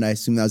round. I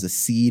assume that was a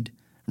seed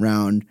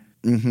round.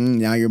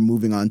 Now you're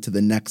moving on to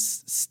the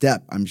next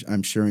step,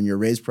 I'm sure, in your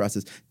raise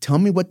process. Tell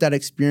me what that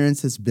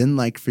experience has been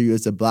like for you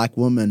as a Black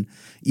woman,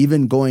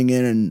 even going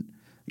in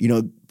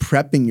and,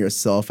 prepping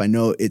yourself. I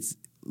know it's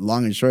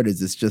long and short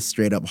is it's just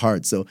straight up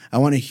hard. So I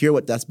want to hear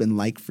what that's been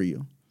like for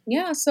you.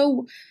 Yeah.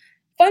 So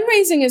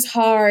fundraising is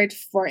hard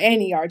for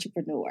any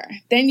entrepreneur.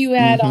 Then you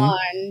add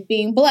on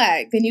being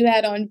Black. Then you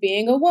add on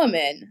being a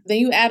woman. Then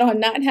you add on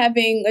not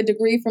having a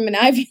degree from an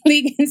Ivy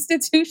League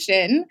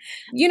institution.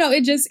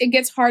 It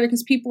gets harder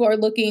because people are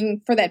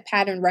looking for that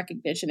pattern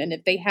recognition. And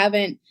if they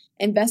haven't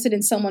invested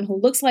in someone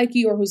who looks like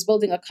you or who's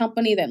building a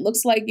company that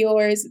looks like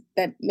yours,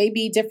 that may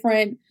be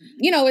different,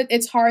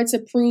 it's hard to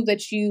prove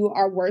that you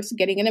are worth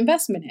getting an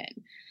investment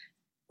in.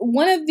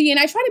 And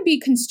I try to be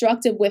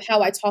constructive with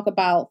how I talk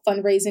about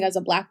fundraising as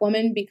a Black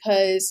woman,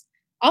 because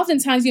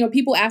oftentimes,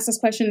 people ask this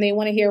question, they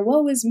want to hear,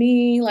 woe is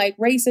me,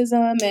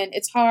 racism, and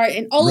it's hard.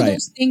 And all of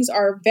those things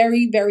are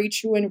very, very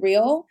true and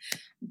real.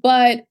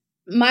 But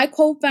my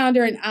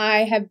co-founder and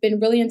I have been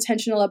really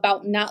intentional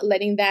about not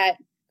letting that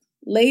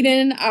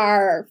laden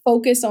our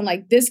focus on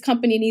this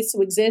company needs to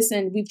exist.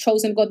 And we've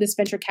chosen to go this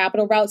venture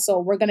capital route. So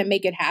we're going to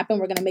make it happen.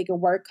 We're going to make it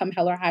work come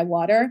hell or high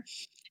water.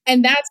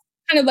 And that's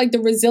kind of the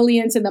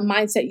resilience and the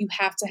mindset you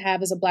have to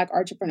have as a Black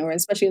entrepreneur,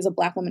 especially as a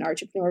Black woman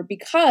entrepreneur,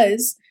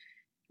 because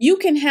you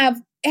can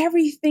have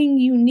everything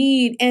you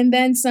need and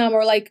then some,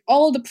 or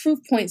all the proof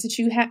points that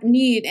you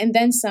need and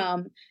then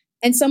some,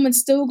 and someone's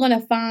still going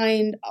to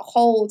find a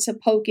hole to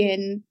poke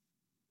in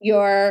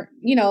your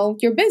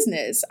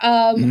business.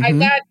 I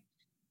got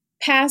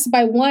passed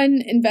by one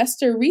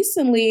investor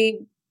recently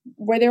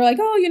where they were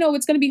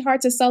it's going to be hard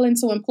to sell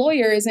into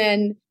employers.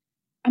 And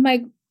I'm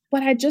like,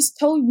 but I just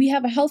told you we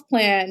have a health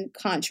plan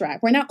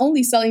contract. We're not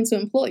only selling to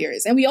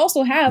employers, and we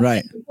also have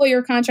an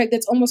employer contract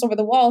that's almost over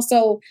the wall.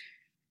 So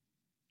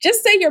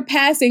just say you're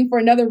passing for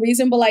another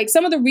reason, but like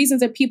some of the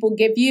reasons that people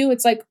give you,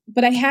 it's like,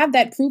 but I have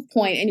that proof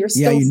point and you're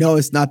still. Yeah, you know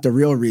it's not the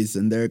real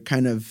reason. They're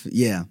kind of,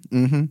 yeah.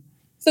 Mm-hmm.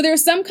 So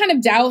there's some kind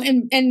of doubt.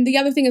 And the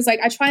other thing is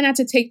like, I try not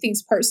to take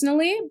things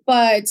personally,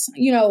 but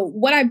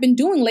what I've been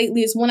doing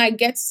lately is when I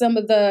get some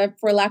of the,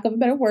 for lack of a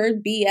better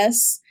word,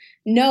 BS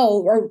no,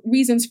 or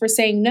reasons for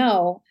saying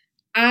no,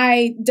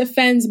 I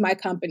defend my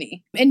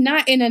company, and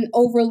not in an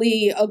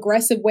overly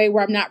aggressive way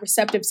where I'm not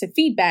receptive to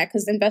feedback,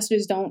 because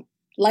investors don't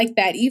like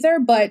that either.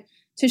 But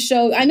to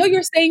show, I know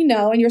you're saying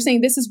no and you're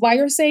saying this is why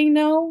you're saying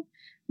no,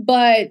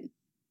 but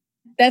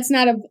that's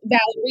not a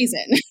valid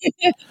reason.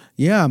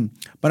 Yeah.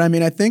 But I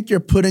mean, I think you're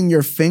putting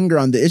your finger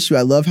on the issue.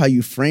 I love how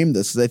you frame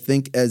this, because I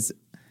think as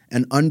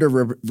an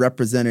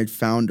underrepresented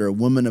founder,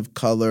 woman of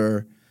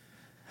color,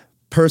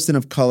 person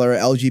of color,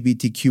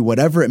 LGBTQ,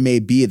 whatever it may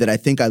be, that I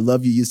think I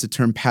love you use the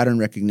term pattern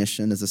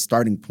recognition as a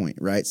starting point,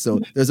 right? So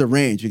there's a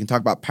range. We can talk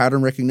about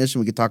pattern recognition.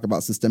 We can talk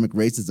about systemic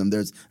racism.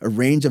 There's a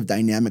range of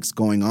dynamics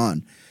going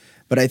on.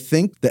 But I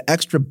think the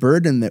extra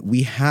burden that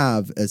we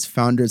have as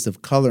founders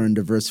of color and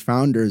diverse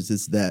founders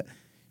is that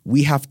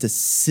we have to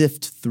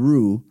sift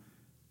through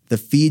the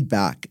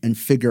feedback and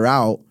figure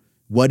out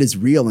what is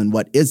real and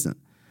what isn't,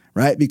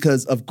 right?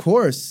 Because of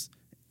course,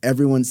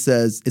 everyone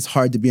says it's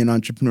hard to be an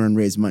entrepreneur and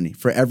raise money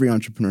for every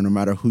entrepreneur, no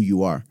matter who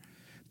you are.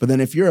 But then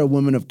if you're a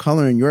woman of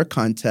color in your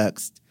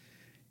context,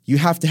 you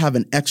have to have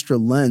an extra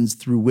lens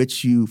through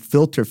which you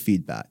filter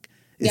feedback.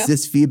 Is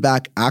this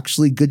feedback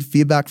actually good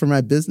feedback for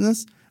my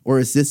business? Or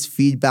is this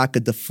feedback a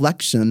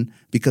deflection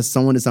because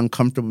someone is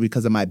uncomfortable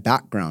because of my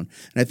background?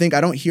 And I think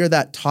I don't hear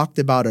that talked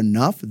about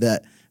enough,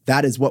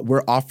 that is what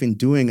we're often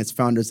doing as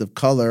founders of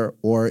color,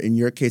 or in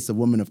your case, a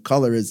woman of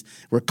color, is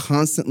we're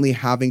constantly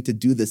having to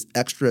do this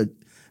extra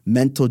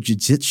mental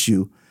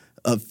jiu-jitsu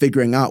of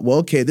figuring out, well,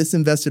 okay, this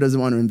investor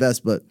doesn't want to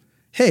invest, but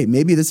hey,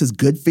 maybe this is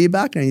good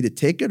feedback and I need to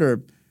take it,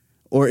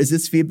 or is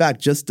this feedback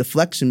just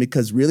deflection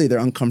because really they're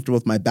uncomfortable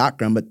with my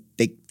background, but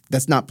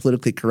that's not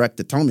politically correct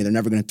to tell me. They're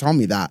never going to tell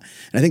me that.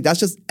 And I think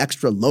that's just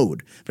extra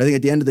load. But I think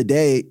at the end of the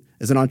day,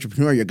 as an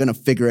entrepreneur, you're going to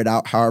figure it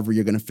out however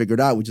you're going to figure it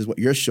out, which is what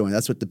you're showing.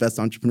 That's what the best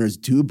entrepreneurs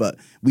do. But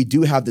we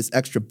do have this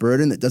extra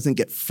burden that doesn't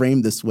get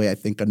framed this way, I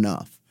think,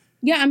 enough.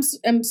 Yeah,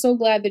 I'm so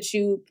glad that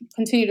you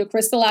continue to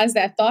crystallize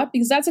that thought,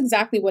 because that's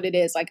exactly what it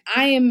is. Like,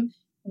 I am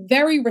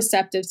very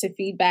receptive to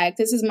feedback.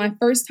 This is my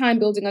first time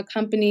building a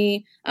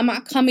company. I'm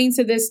not coming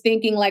to this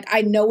thinking like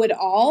I know it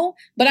all,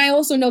 but I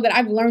also know that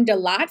I've learned a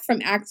lot from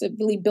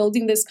actively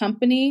building this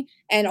company,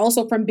 and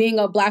also from being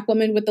a Black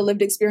woman with the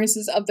lived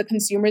experiences of the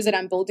consumers that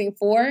I'm building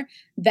for,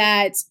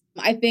 that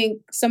I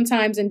think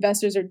sometimes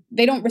investors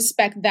they don't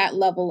respect that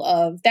level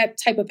of that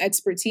type of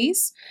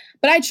expertise.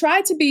 But I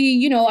try to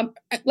be,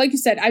 like you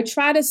said, I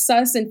try to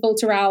suss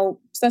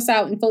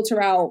out and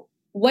filter out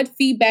what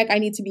feedback I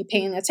need to be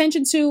paying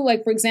attention to.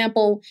 Like, for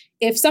example,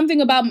 if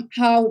something about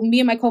how me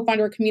and my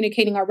co-founder are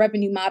communicating our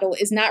revenue model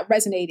is not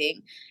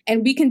resonating,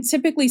 and we can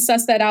typically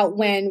suss that out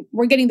when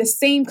we're getting the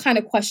same kind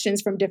of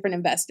questions from different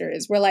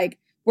investors. We're like,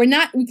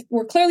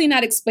 we're clearly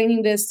not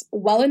explaining this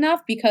well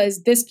enough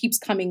because this keeps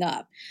coming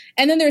up.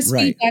 And then there's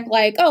feedback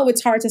like, oh,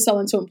 it's hard to sell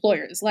into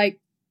employers. Like,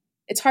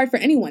 it's hard for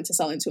anyone to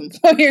sell into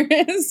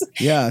employers.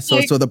 Yeah.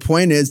 So the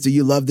point is, do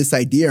you love this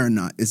idea or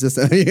not? Is this,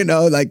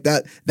 like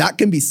that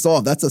can be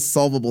solved. That's a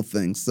solvable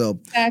thing. So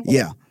exactly.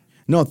 Yeah.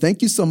 No,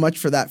 thank you so much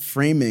for that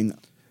framing.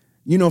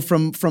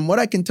 From what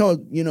I can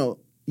tell,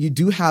 you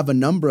do have a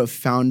number of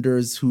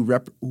founders who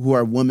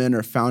are women,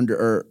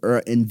 or or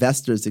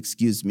investors,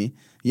 excuse me.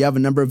 You have a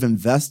number of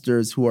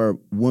investors who are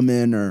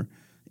women or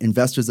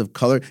investors of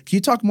color. Can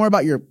you talk more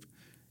about your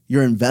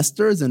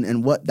investors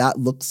and what that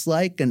looks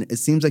like? And it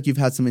seems like you've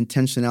had some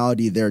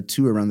intentionality there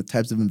too around the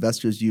types of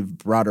investors you've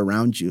brought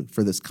around you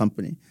for this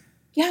company.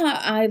 Yeah,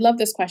 I love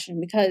this question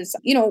because,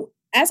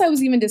 as I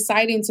was even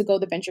deciding to go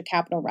the venture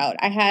capital route,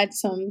 I had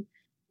some,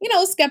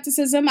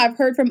 skepticism. I've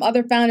heard from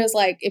other founders,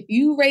 like, if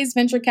you raise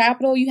venture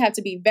capital, you have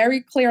to be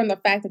very clear on the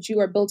fact that you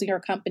are building your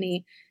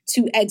company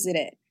to exit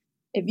it.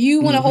 If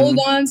you want to hold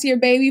on to your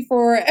baby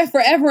for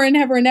forever and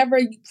ever and ever,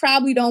 you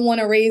probably don't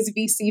want to raise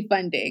VC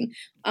funding.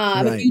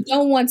 Right. If you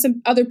don't want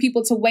some other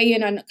people to weigh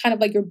in on kind of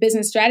like your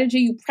business strategy,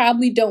 you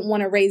probably don't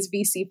want to raise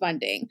VC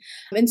funding.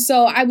 And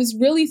so I was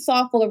really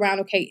thoughtful around,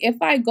 okay,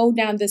 if I go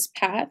down this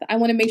path, I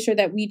want to make sure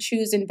that we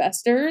choose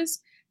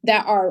investors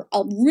that are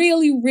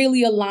really,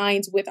 really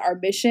aligned with our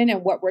mission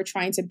and what we're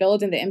trying to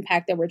build and the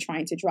impact that we're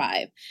trying to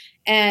drive.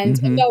 And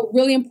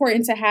really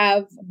important to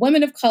have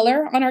women of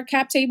color on our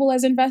cap table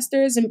as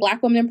investors, and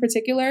Black women in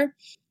particular.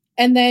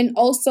 And then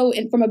also,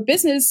 from a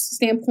business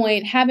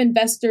standpoint, have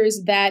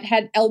investors that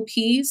had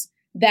LPs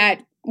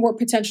that were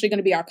potentially going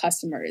to be our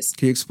customers.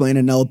 Can you explain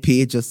an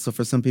LP, just so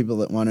for some people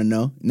that want to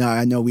know? No,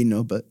 I know we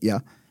know, but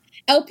yeah.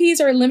 LPs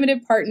are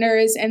limited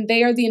partners, and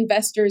they are the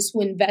investors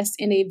who invest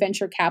in a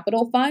venture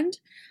capital fund.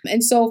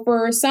 And so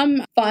for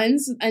some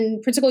funds,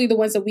 and particularly the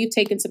ones that we've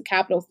taken some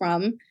capital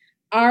from,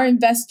 their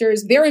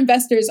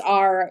investors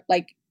are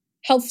like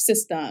health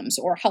systems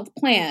or health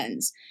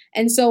plans.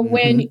 And so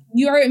when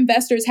your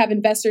investors have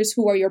investors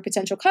who are your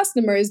potential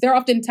customers, they're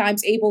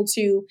oftentimes able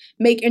to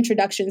make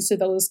introductions to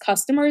those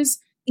customers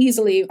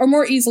easily or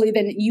more easily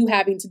than you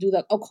having to do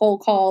a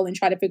cold call and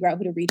try to figure out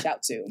who to reach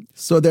out to.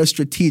 So they're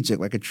strategic,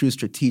 like a true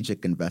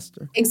strategic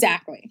investor.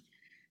 Exactly.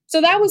 So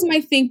that was my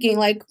thinking,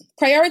 like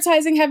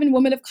prioritizing having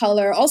women of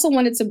color. Also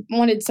wanted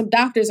some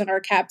doctors on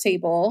our cap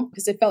table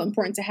because it felt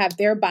important to have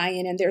their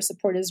buy-in and their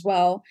support as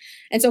well.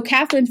 And so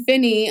Catherine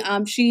Finney,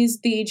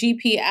 she's the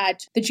GP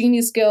at the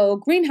Genius Gill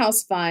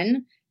Greenhouse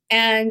Fund,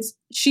 and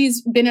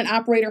she's been an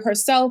operator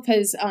herself,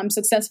 has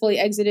successfully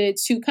exited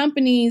 2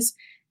 companies,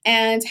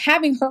 and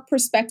having her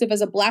perspective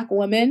as a Black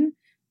woman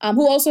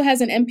who also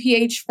has an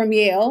MPH from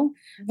Yale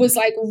was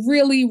like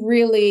really,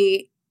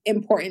 really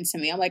important to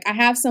me. I'm like, I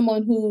have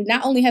someone who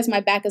not only has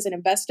my back as an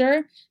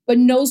investor, but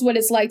knows what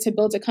it's like to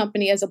build a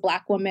company as a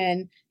Black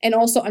woman and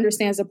also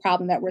understands the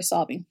problem that we're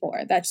solving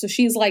for. So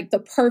she's like the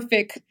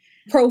perfect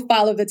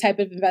profile of the type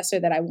of investor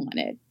that I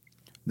wanted.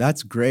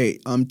 That's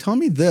great. Tell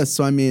me this.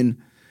 So, I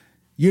mean,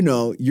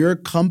 your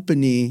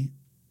company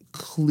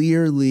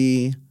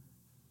clearly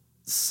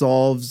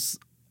solves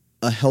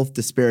a health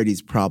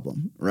disparities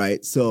problem,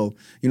 right? So,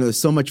 there's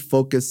so much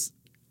focus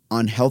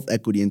on health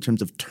equity in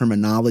terms of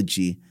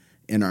terminology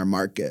in our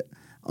market.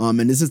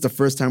 And this is the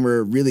first time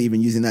we're really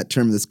even using that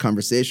term in this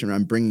conversation.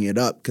 I'm bringing it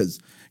up because,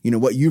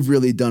 what you've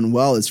really done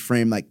well is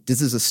frame like,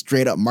 this is a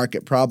straight up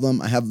market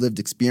problem. I have lived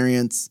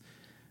experience.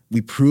 We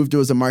proved it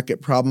was a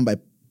market problem by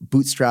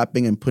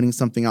bootstrapping and putting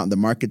something out in the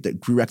market that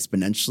grew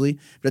exponentially.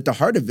 But at the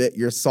heart of it,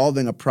 you're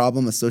solving a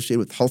problem associated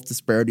with health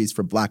disparities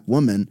for Black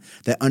women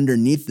that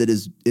underneath it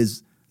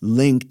is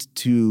linked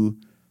to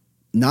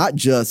not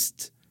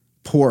just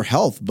poor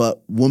health,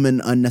 but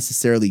women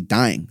unnecessarily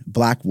dying,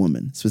 Black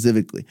women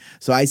specifically.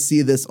 So I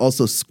see this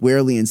also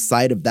squarely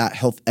inside of that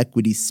health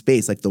equity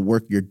space, like the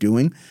work you're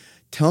doing.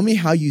 Tell me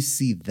how you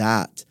see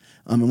that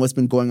and what's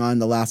been going on in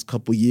the last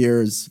couple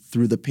years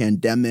through the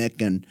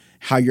pandemic and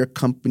how your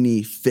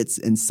company fits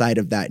inside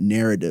of that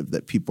narrative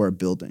that people are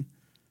building.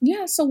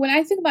 Yeah, so when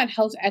I think about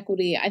health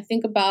equity, I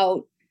think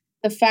about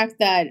the fact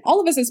that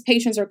all of us as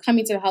patients are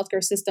coming to the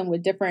healthcare system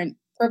with different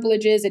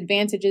privileges,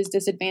 advantages,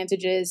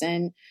 disadvantages.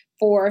 And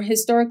for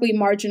historically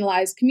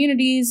marginalized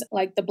communities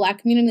like the Black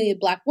community,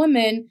 Black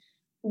women,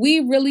 we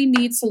really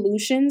need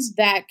solutions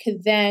that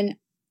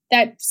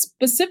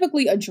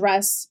specifically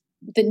address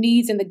the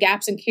needs and the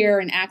gaps in care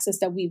and access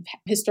that we've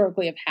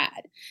historically have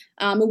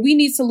had. We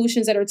need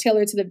solutions that are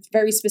tailored to the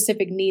very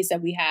specific needs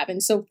that we have.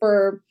 And so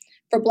for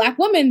Black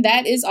women,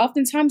 that is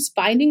oftentimes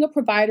finding a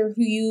provider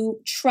who you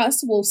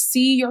trust will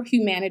see your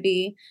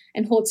humanity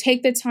and who will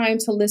take the time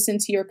to listen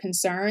to your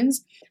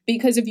concerns.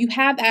 Because if you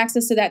have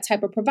access to that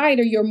type of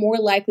provider, you're more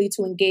likely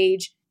to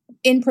engage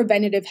in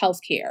preventative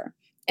health care.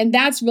 And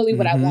that's really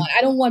what I want.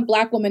 I don't want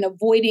Black women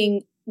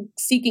avoiding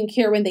seeking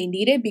care when they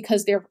need it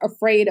because they're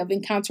afraid of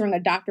encountering a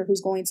doctor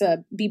who's going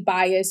to be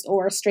biased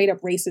or straight up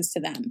racist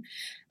to them.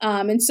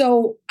 And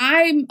so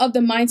I'm of the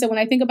mindset when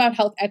I think about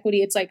health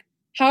equity, it's like,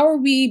 how are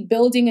we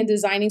building and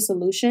designing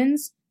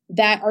solutions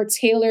that are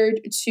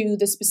tailored to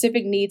the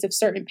specific needs of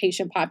certain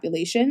patient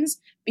populations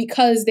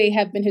because they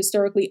have been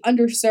historically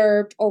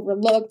underserved,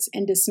 overlooked,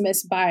 and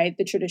dismissed by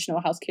the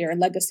traditional healthcare and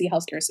legacy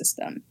healthcare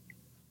system?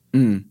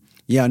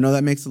 Yeah, no,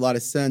 that makes a lot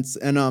of sense.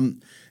 And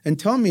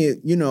tell me,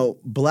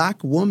 Black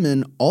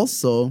women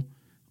also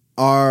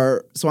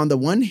are, so on the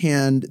one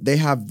hand, they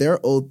have their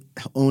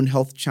own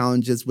health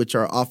challenges, which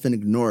are often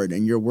ignored,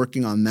 and you're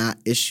working on that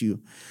issue.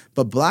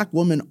 But Black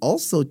women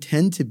also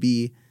tend to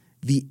be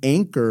the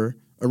anchor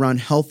around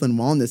health and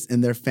wellness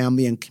in their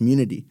family and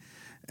community.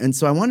 And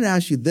so I wanted to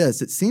ask you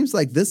this. It seems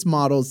like this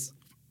model's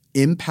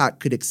impact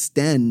could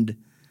extend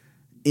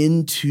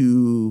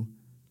into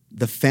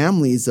the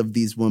families of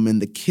these women,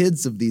 the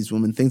kids of these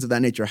women, things of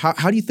that nature.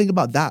 How do you think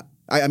about that?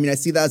 I mean, I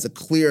see that as a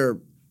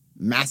clear,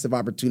 massive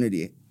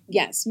opportunity.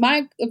 Yes.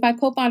 If my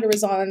co-founder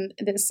was on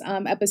this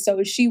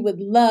episode, she would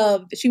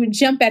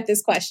jump at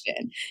this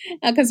question.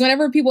 Because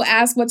whenever people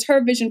ask what's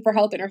her vision for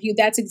health interview,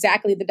 that's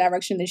exactly the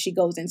direction that she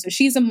goes in. So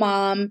she's a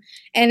mom.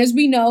 And as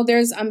we know,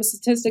 there's a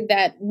statistic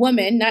that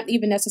women, not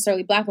even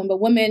necessarily Black women,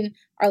 but women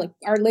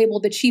are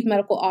labeled the chief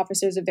medical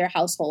officers of their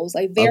households.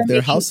 Like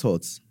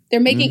households. They're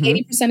making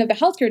 80% of the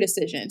healthcare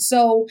decisions.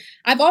 So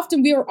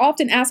we were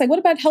often asked, like, what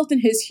about health in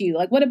his hue?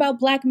 Like, what about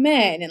Black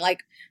men? And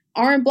like,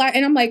 aren't Black,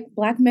 and I'm like,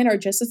 Black men are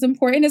just as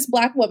important as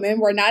Black women.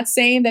 We're not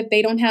saying that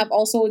they don't have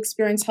also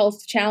experienced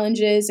health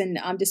challenges and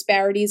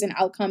disparities and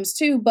outcomes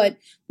too. But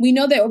we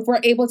know that if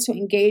we're able to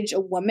engage a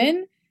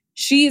woman,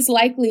 she is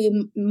likely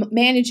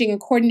managing and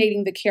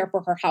coordinating the care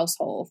for her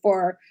household,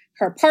 for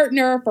her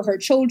partner, for her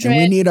children.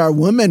 And we need our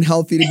women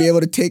healthy to be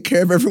able to take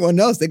care of everyone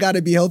else. They got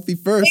to be healthy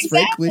first,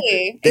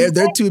 frankly.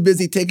 They're too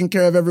busy taking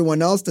care of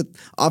everyone else to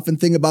often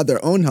think about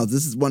their own health.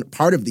 This is one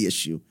part of the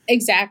issue.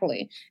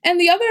 Exactly. And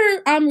the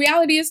other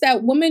reality is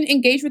that women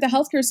engage with the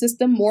healthcare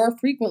system more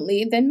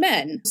frequently than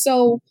men.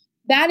 So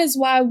that is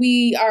why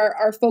we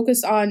are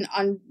focused on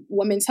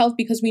women's health,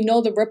 because we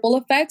know the ripple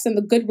effects and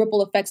the good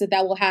ripple effects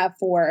that will have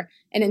for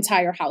an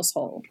entire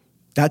household.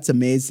 That's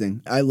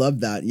amazing. I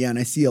love that. Yeah, and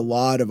I see a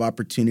lot of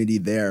opportunity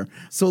there.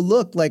 So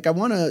look, like I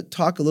want to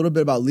talk a little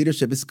bit about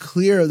leadership. It's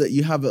clear that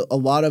you have a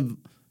lot of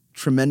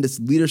tremendous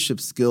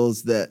leadership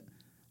skills that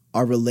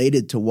are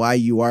related to why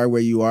you are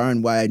where you are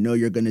and why I know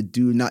you're going to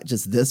do not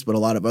just this, but a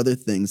lot of other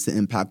things to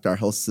impact our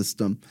health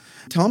system.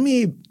 Tell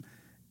me,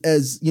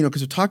 as you know,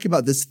 because we're talking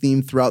about this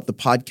theme throughout the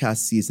podcast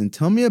season,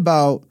 tell me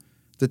about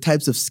the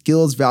types of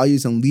skills,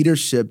 values, and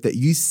leadership that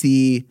you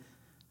see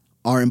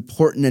are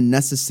important and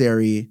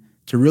necessary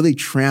to really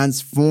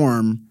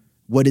transform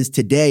what is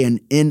today an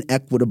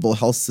inequitable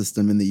health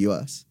system in the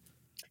U.S.?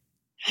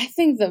 I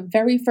think the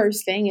very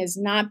first thing is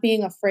not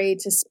being afraid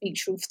to speak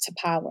truth to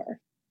power,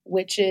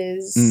 which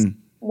is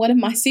one of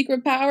my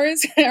secret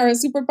powers or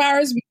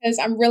superpowers, because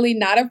I'm really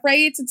not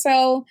afraid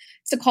to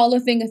call a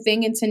thing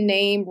and to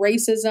name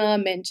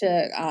racism and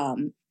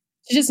to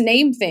just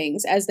name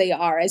things as they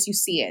are, as you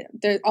see it.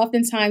 There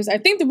oftentimes, I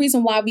think the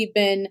reason why we've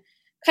been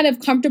kind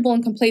of comfortable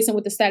and complacent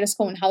with the status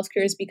quo in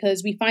healthcare is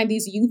because we find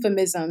these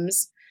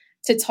euphemisms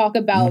to talk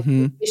about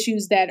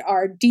issues that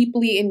are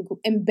deeply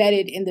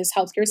embedded in this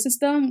healthcare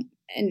system,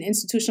 and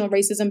institutional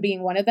racism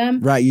being one of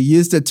them. Right. You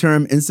use the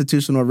term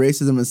institutional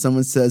racism and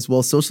someone says,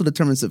 well, social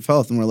determinants of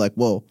health. And we're like,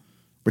 whoa,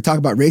 we're talking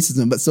about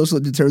racism, but social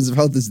determinants of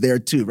health is there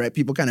too, right?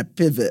 People kind of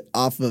pivot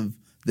off of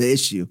the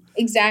issue.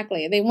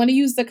 Exactly. They want to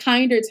use the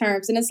kinder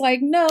terms. And it's like,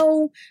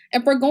 no,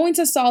 if we're going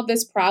to solve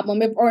this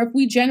problem, if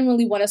we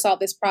genuinely want to solve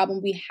this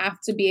problem, we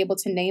have to be able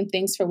to name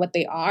things for what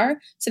they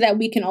are so that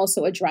we can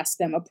also address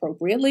them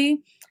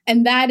appropriately.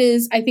 And that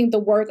is, I think, the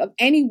work of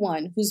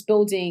anyone who's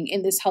building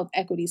in this health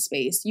equity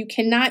space. You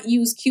cannot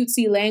use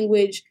cutesy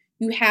language.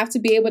 You have to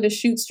be able to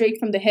shoot straight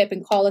from the hip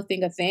and call a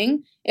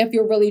thing if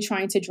you're really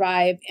trying to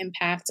drive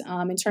impact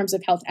in terms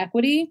of health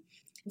equity.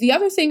 The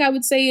other thing I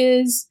would say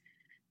is,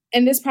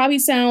 and this probably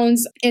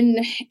sounds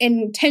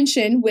in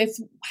tension with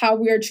how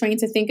we're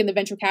trained to think in the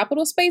venture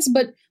capital space,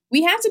 but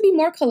we have to be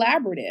more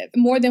collaborative,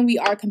 more than we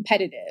are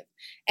competitive.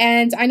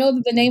 And I know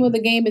that the name of the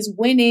game is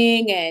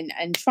winning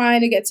and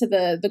trying to get to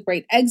the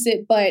great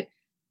exit, but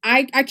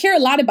I care a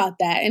lot about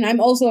that. And I'm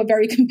also a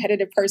very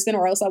competitive person,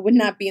 or else I would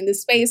not be in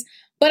this space.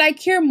 But I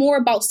care more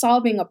about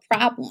solving a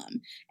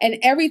problem. And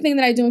everything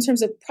that I do in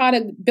terms of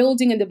product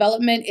building and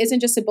development isn't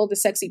just to build a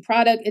sexy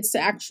product. It's to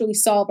actually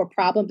solve a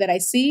problem that I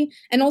see,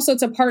 and also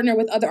to partner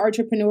with other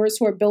entrepreneurs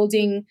who are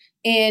building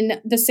in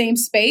the same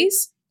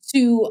space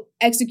to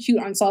execute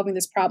on solving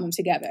this problem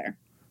together.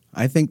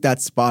 I think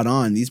that's spot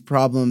on. These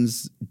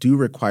problems do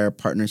require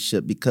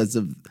partnership because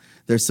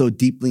they're so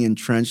deeply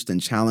entrenched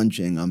and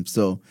challenging.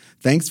 So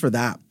thanks for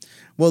that.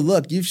 Well,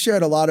 look, you've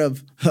shared a lot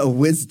of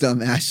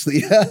wisdom,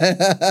 Ashley,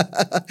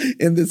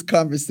 in this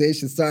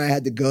conversation. Sorry I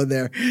had to go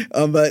there.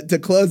 But to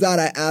close out,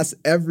 I ask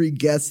every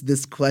guest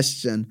this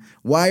question.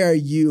 Why are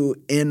you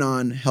in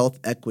on health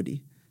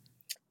equity?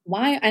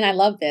 Why? And I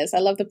love this. I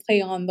love to play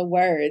on the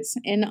words,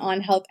 in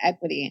on health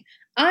equity.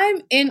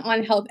 I'm in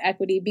on health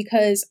equity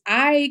because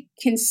I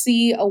can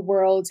see a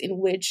world in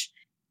which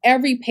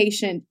every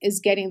patient is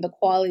getting the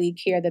quality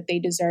care that they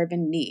deserve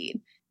and need.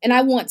 And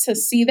I want to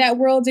see that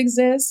world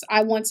exist.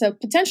 I want to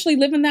potentially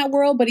live in that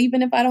world. But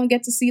even if I don't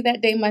get to see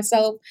that day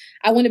myself,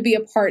 I want to be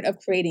a part of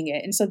creating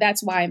it. And so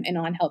that's why I'm in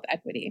on health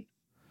equity.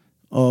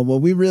 Oh,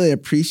 well, we really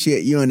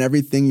appreciate you and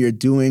everything you're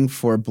doing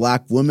for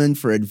Black women,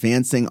 for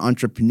advancing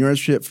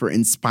entrepreneurship, for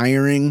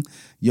inspiring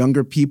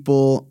younger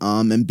people,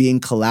 and being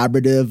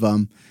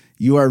collaborative.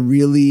 You are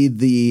really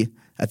the,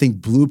 I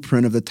think,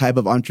 blueprint of the type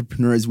of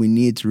entrepreneurs we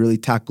need to really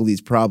tackle these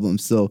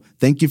problems. So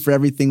thank you for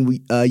everything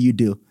you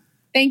do.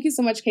 Thank you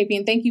so much, KP,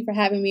 and thank you for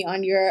having me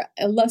on your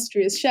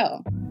illustrious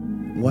show.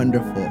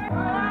 Wonderful.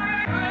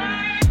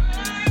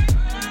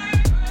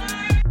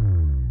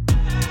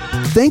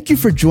 Thank you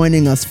for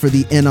joining us for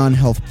the In On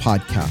Health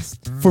podcast.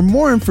 For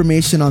more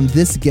information on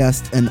this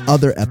guest and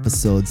other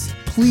episodes,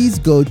 please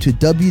go to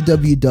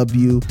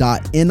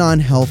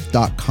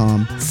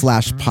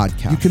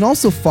www.inonhealth.com/podcast. You can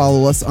also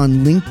follow us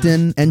on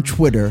LinkedIn and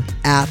Twitter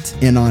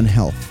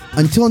 @InOnHealth.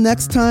 Until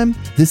next time,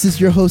 this is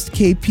your host,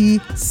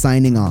 KP,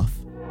 signing off.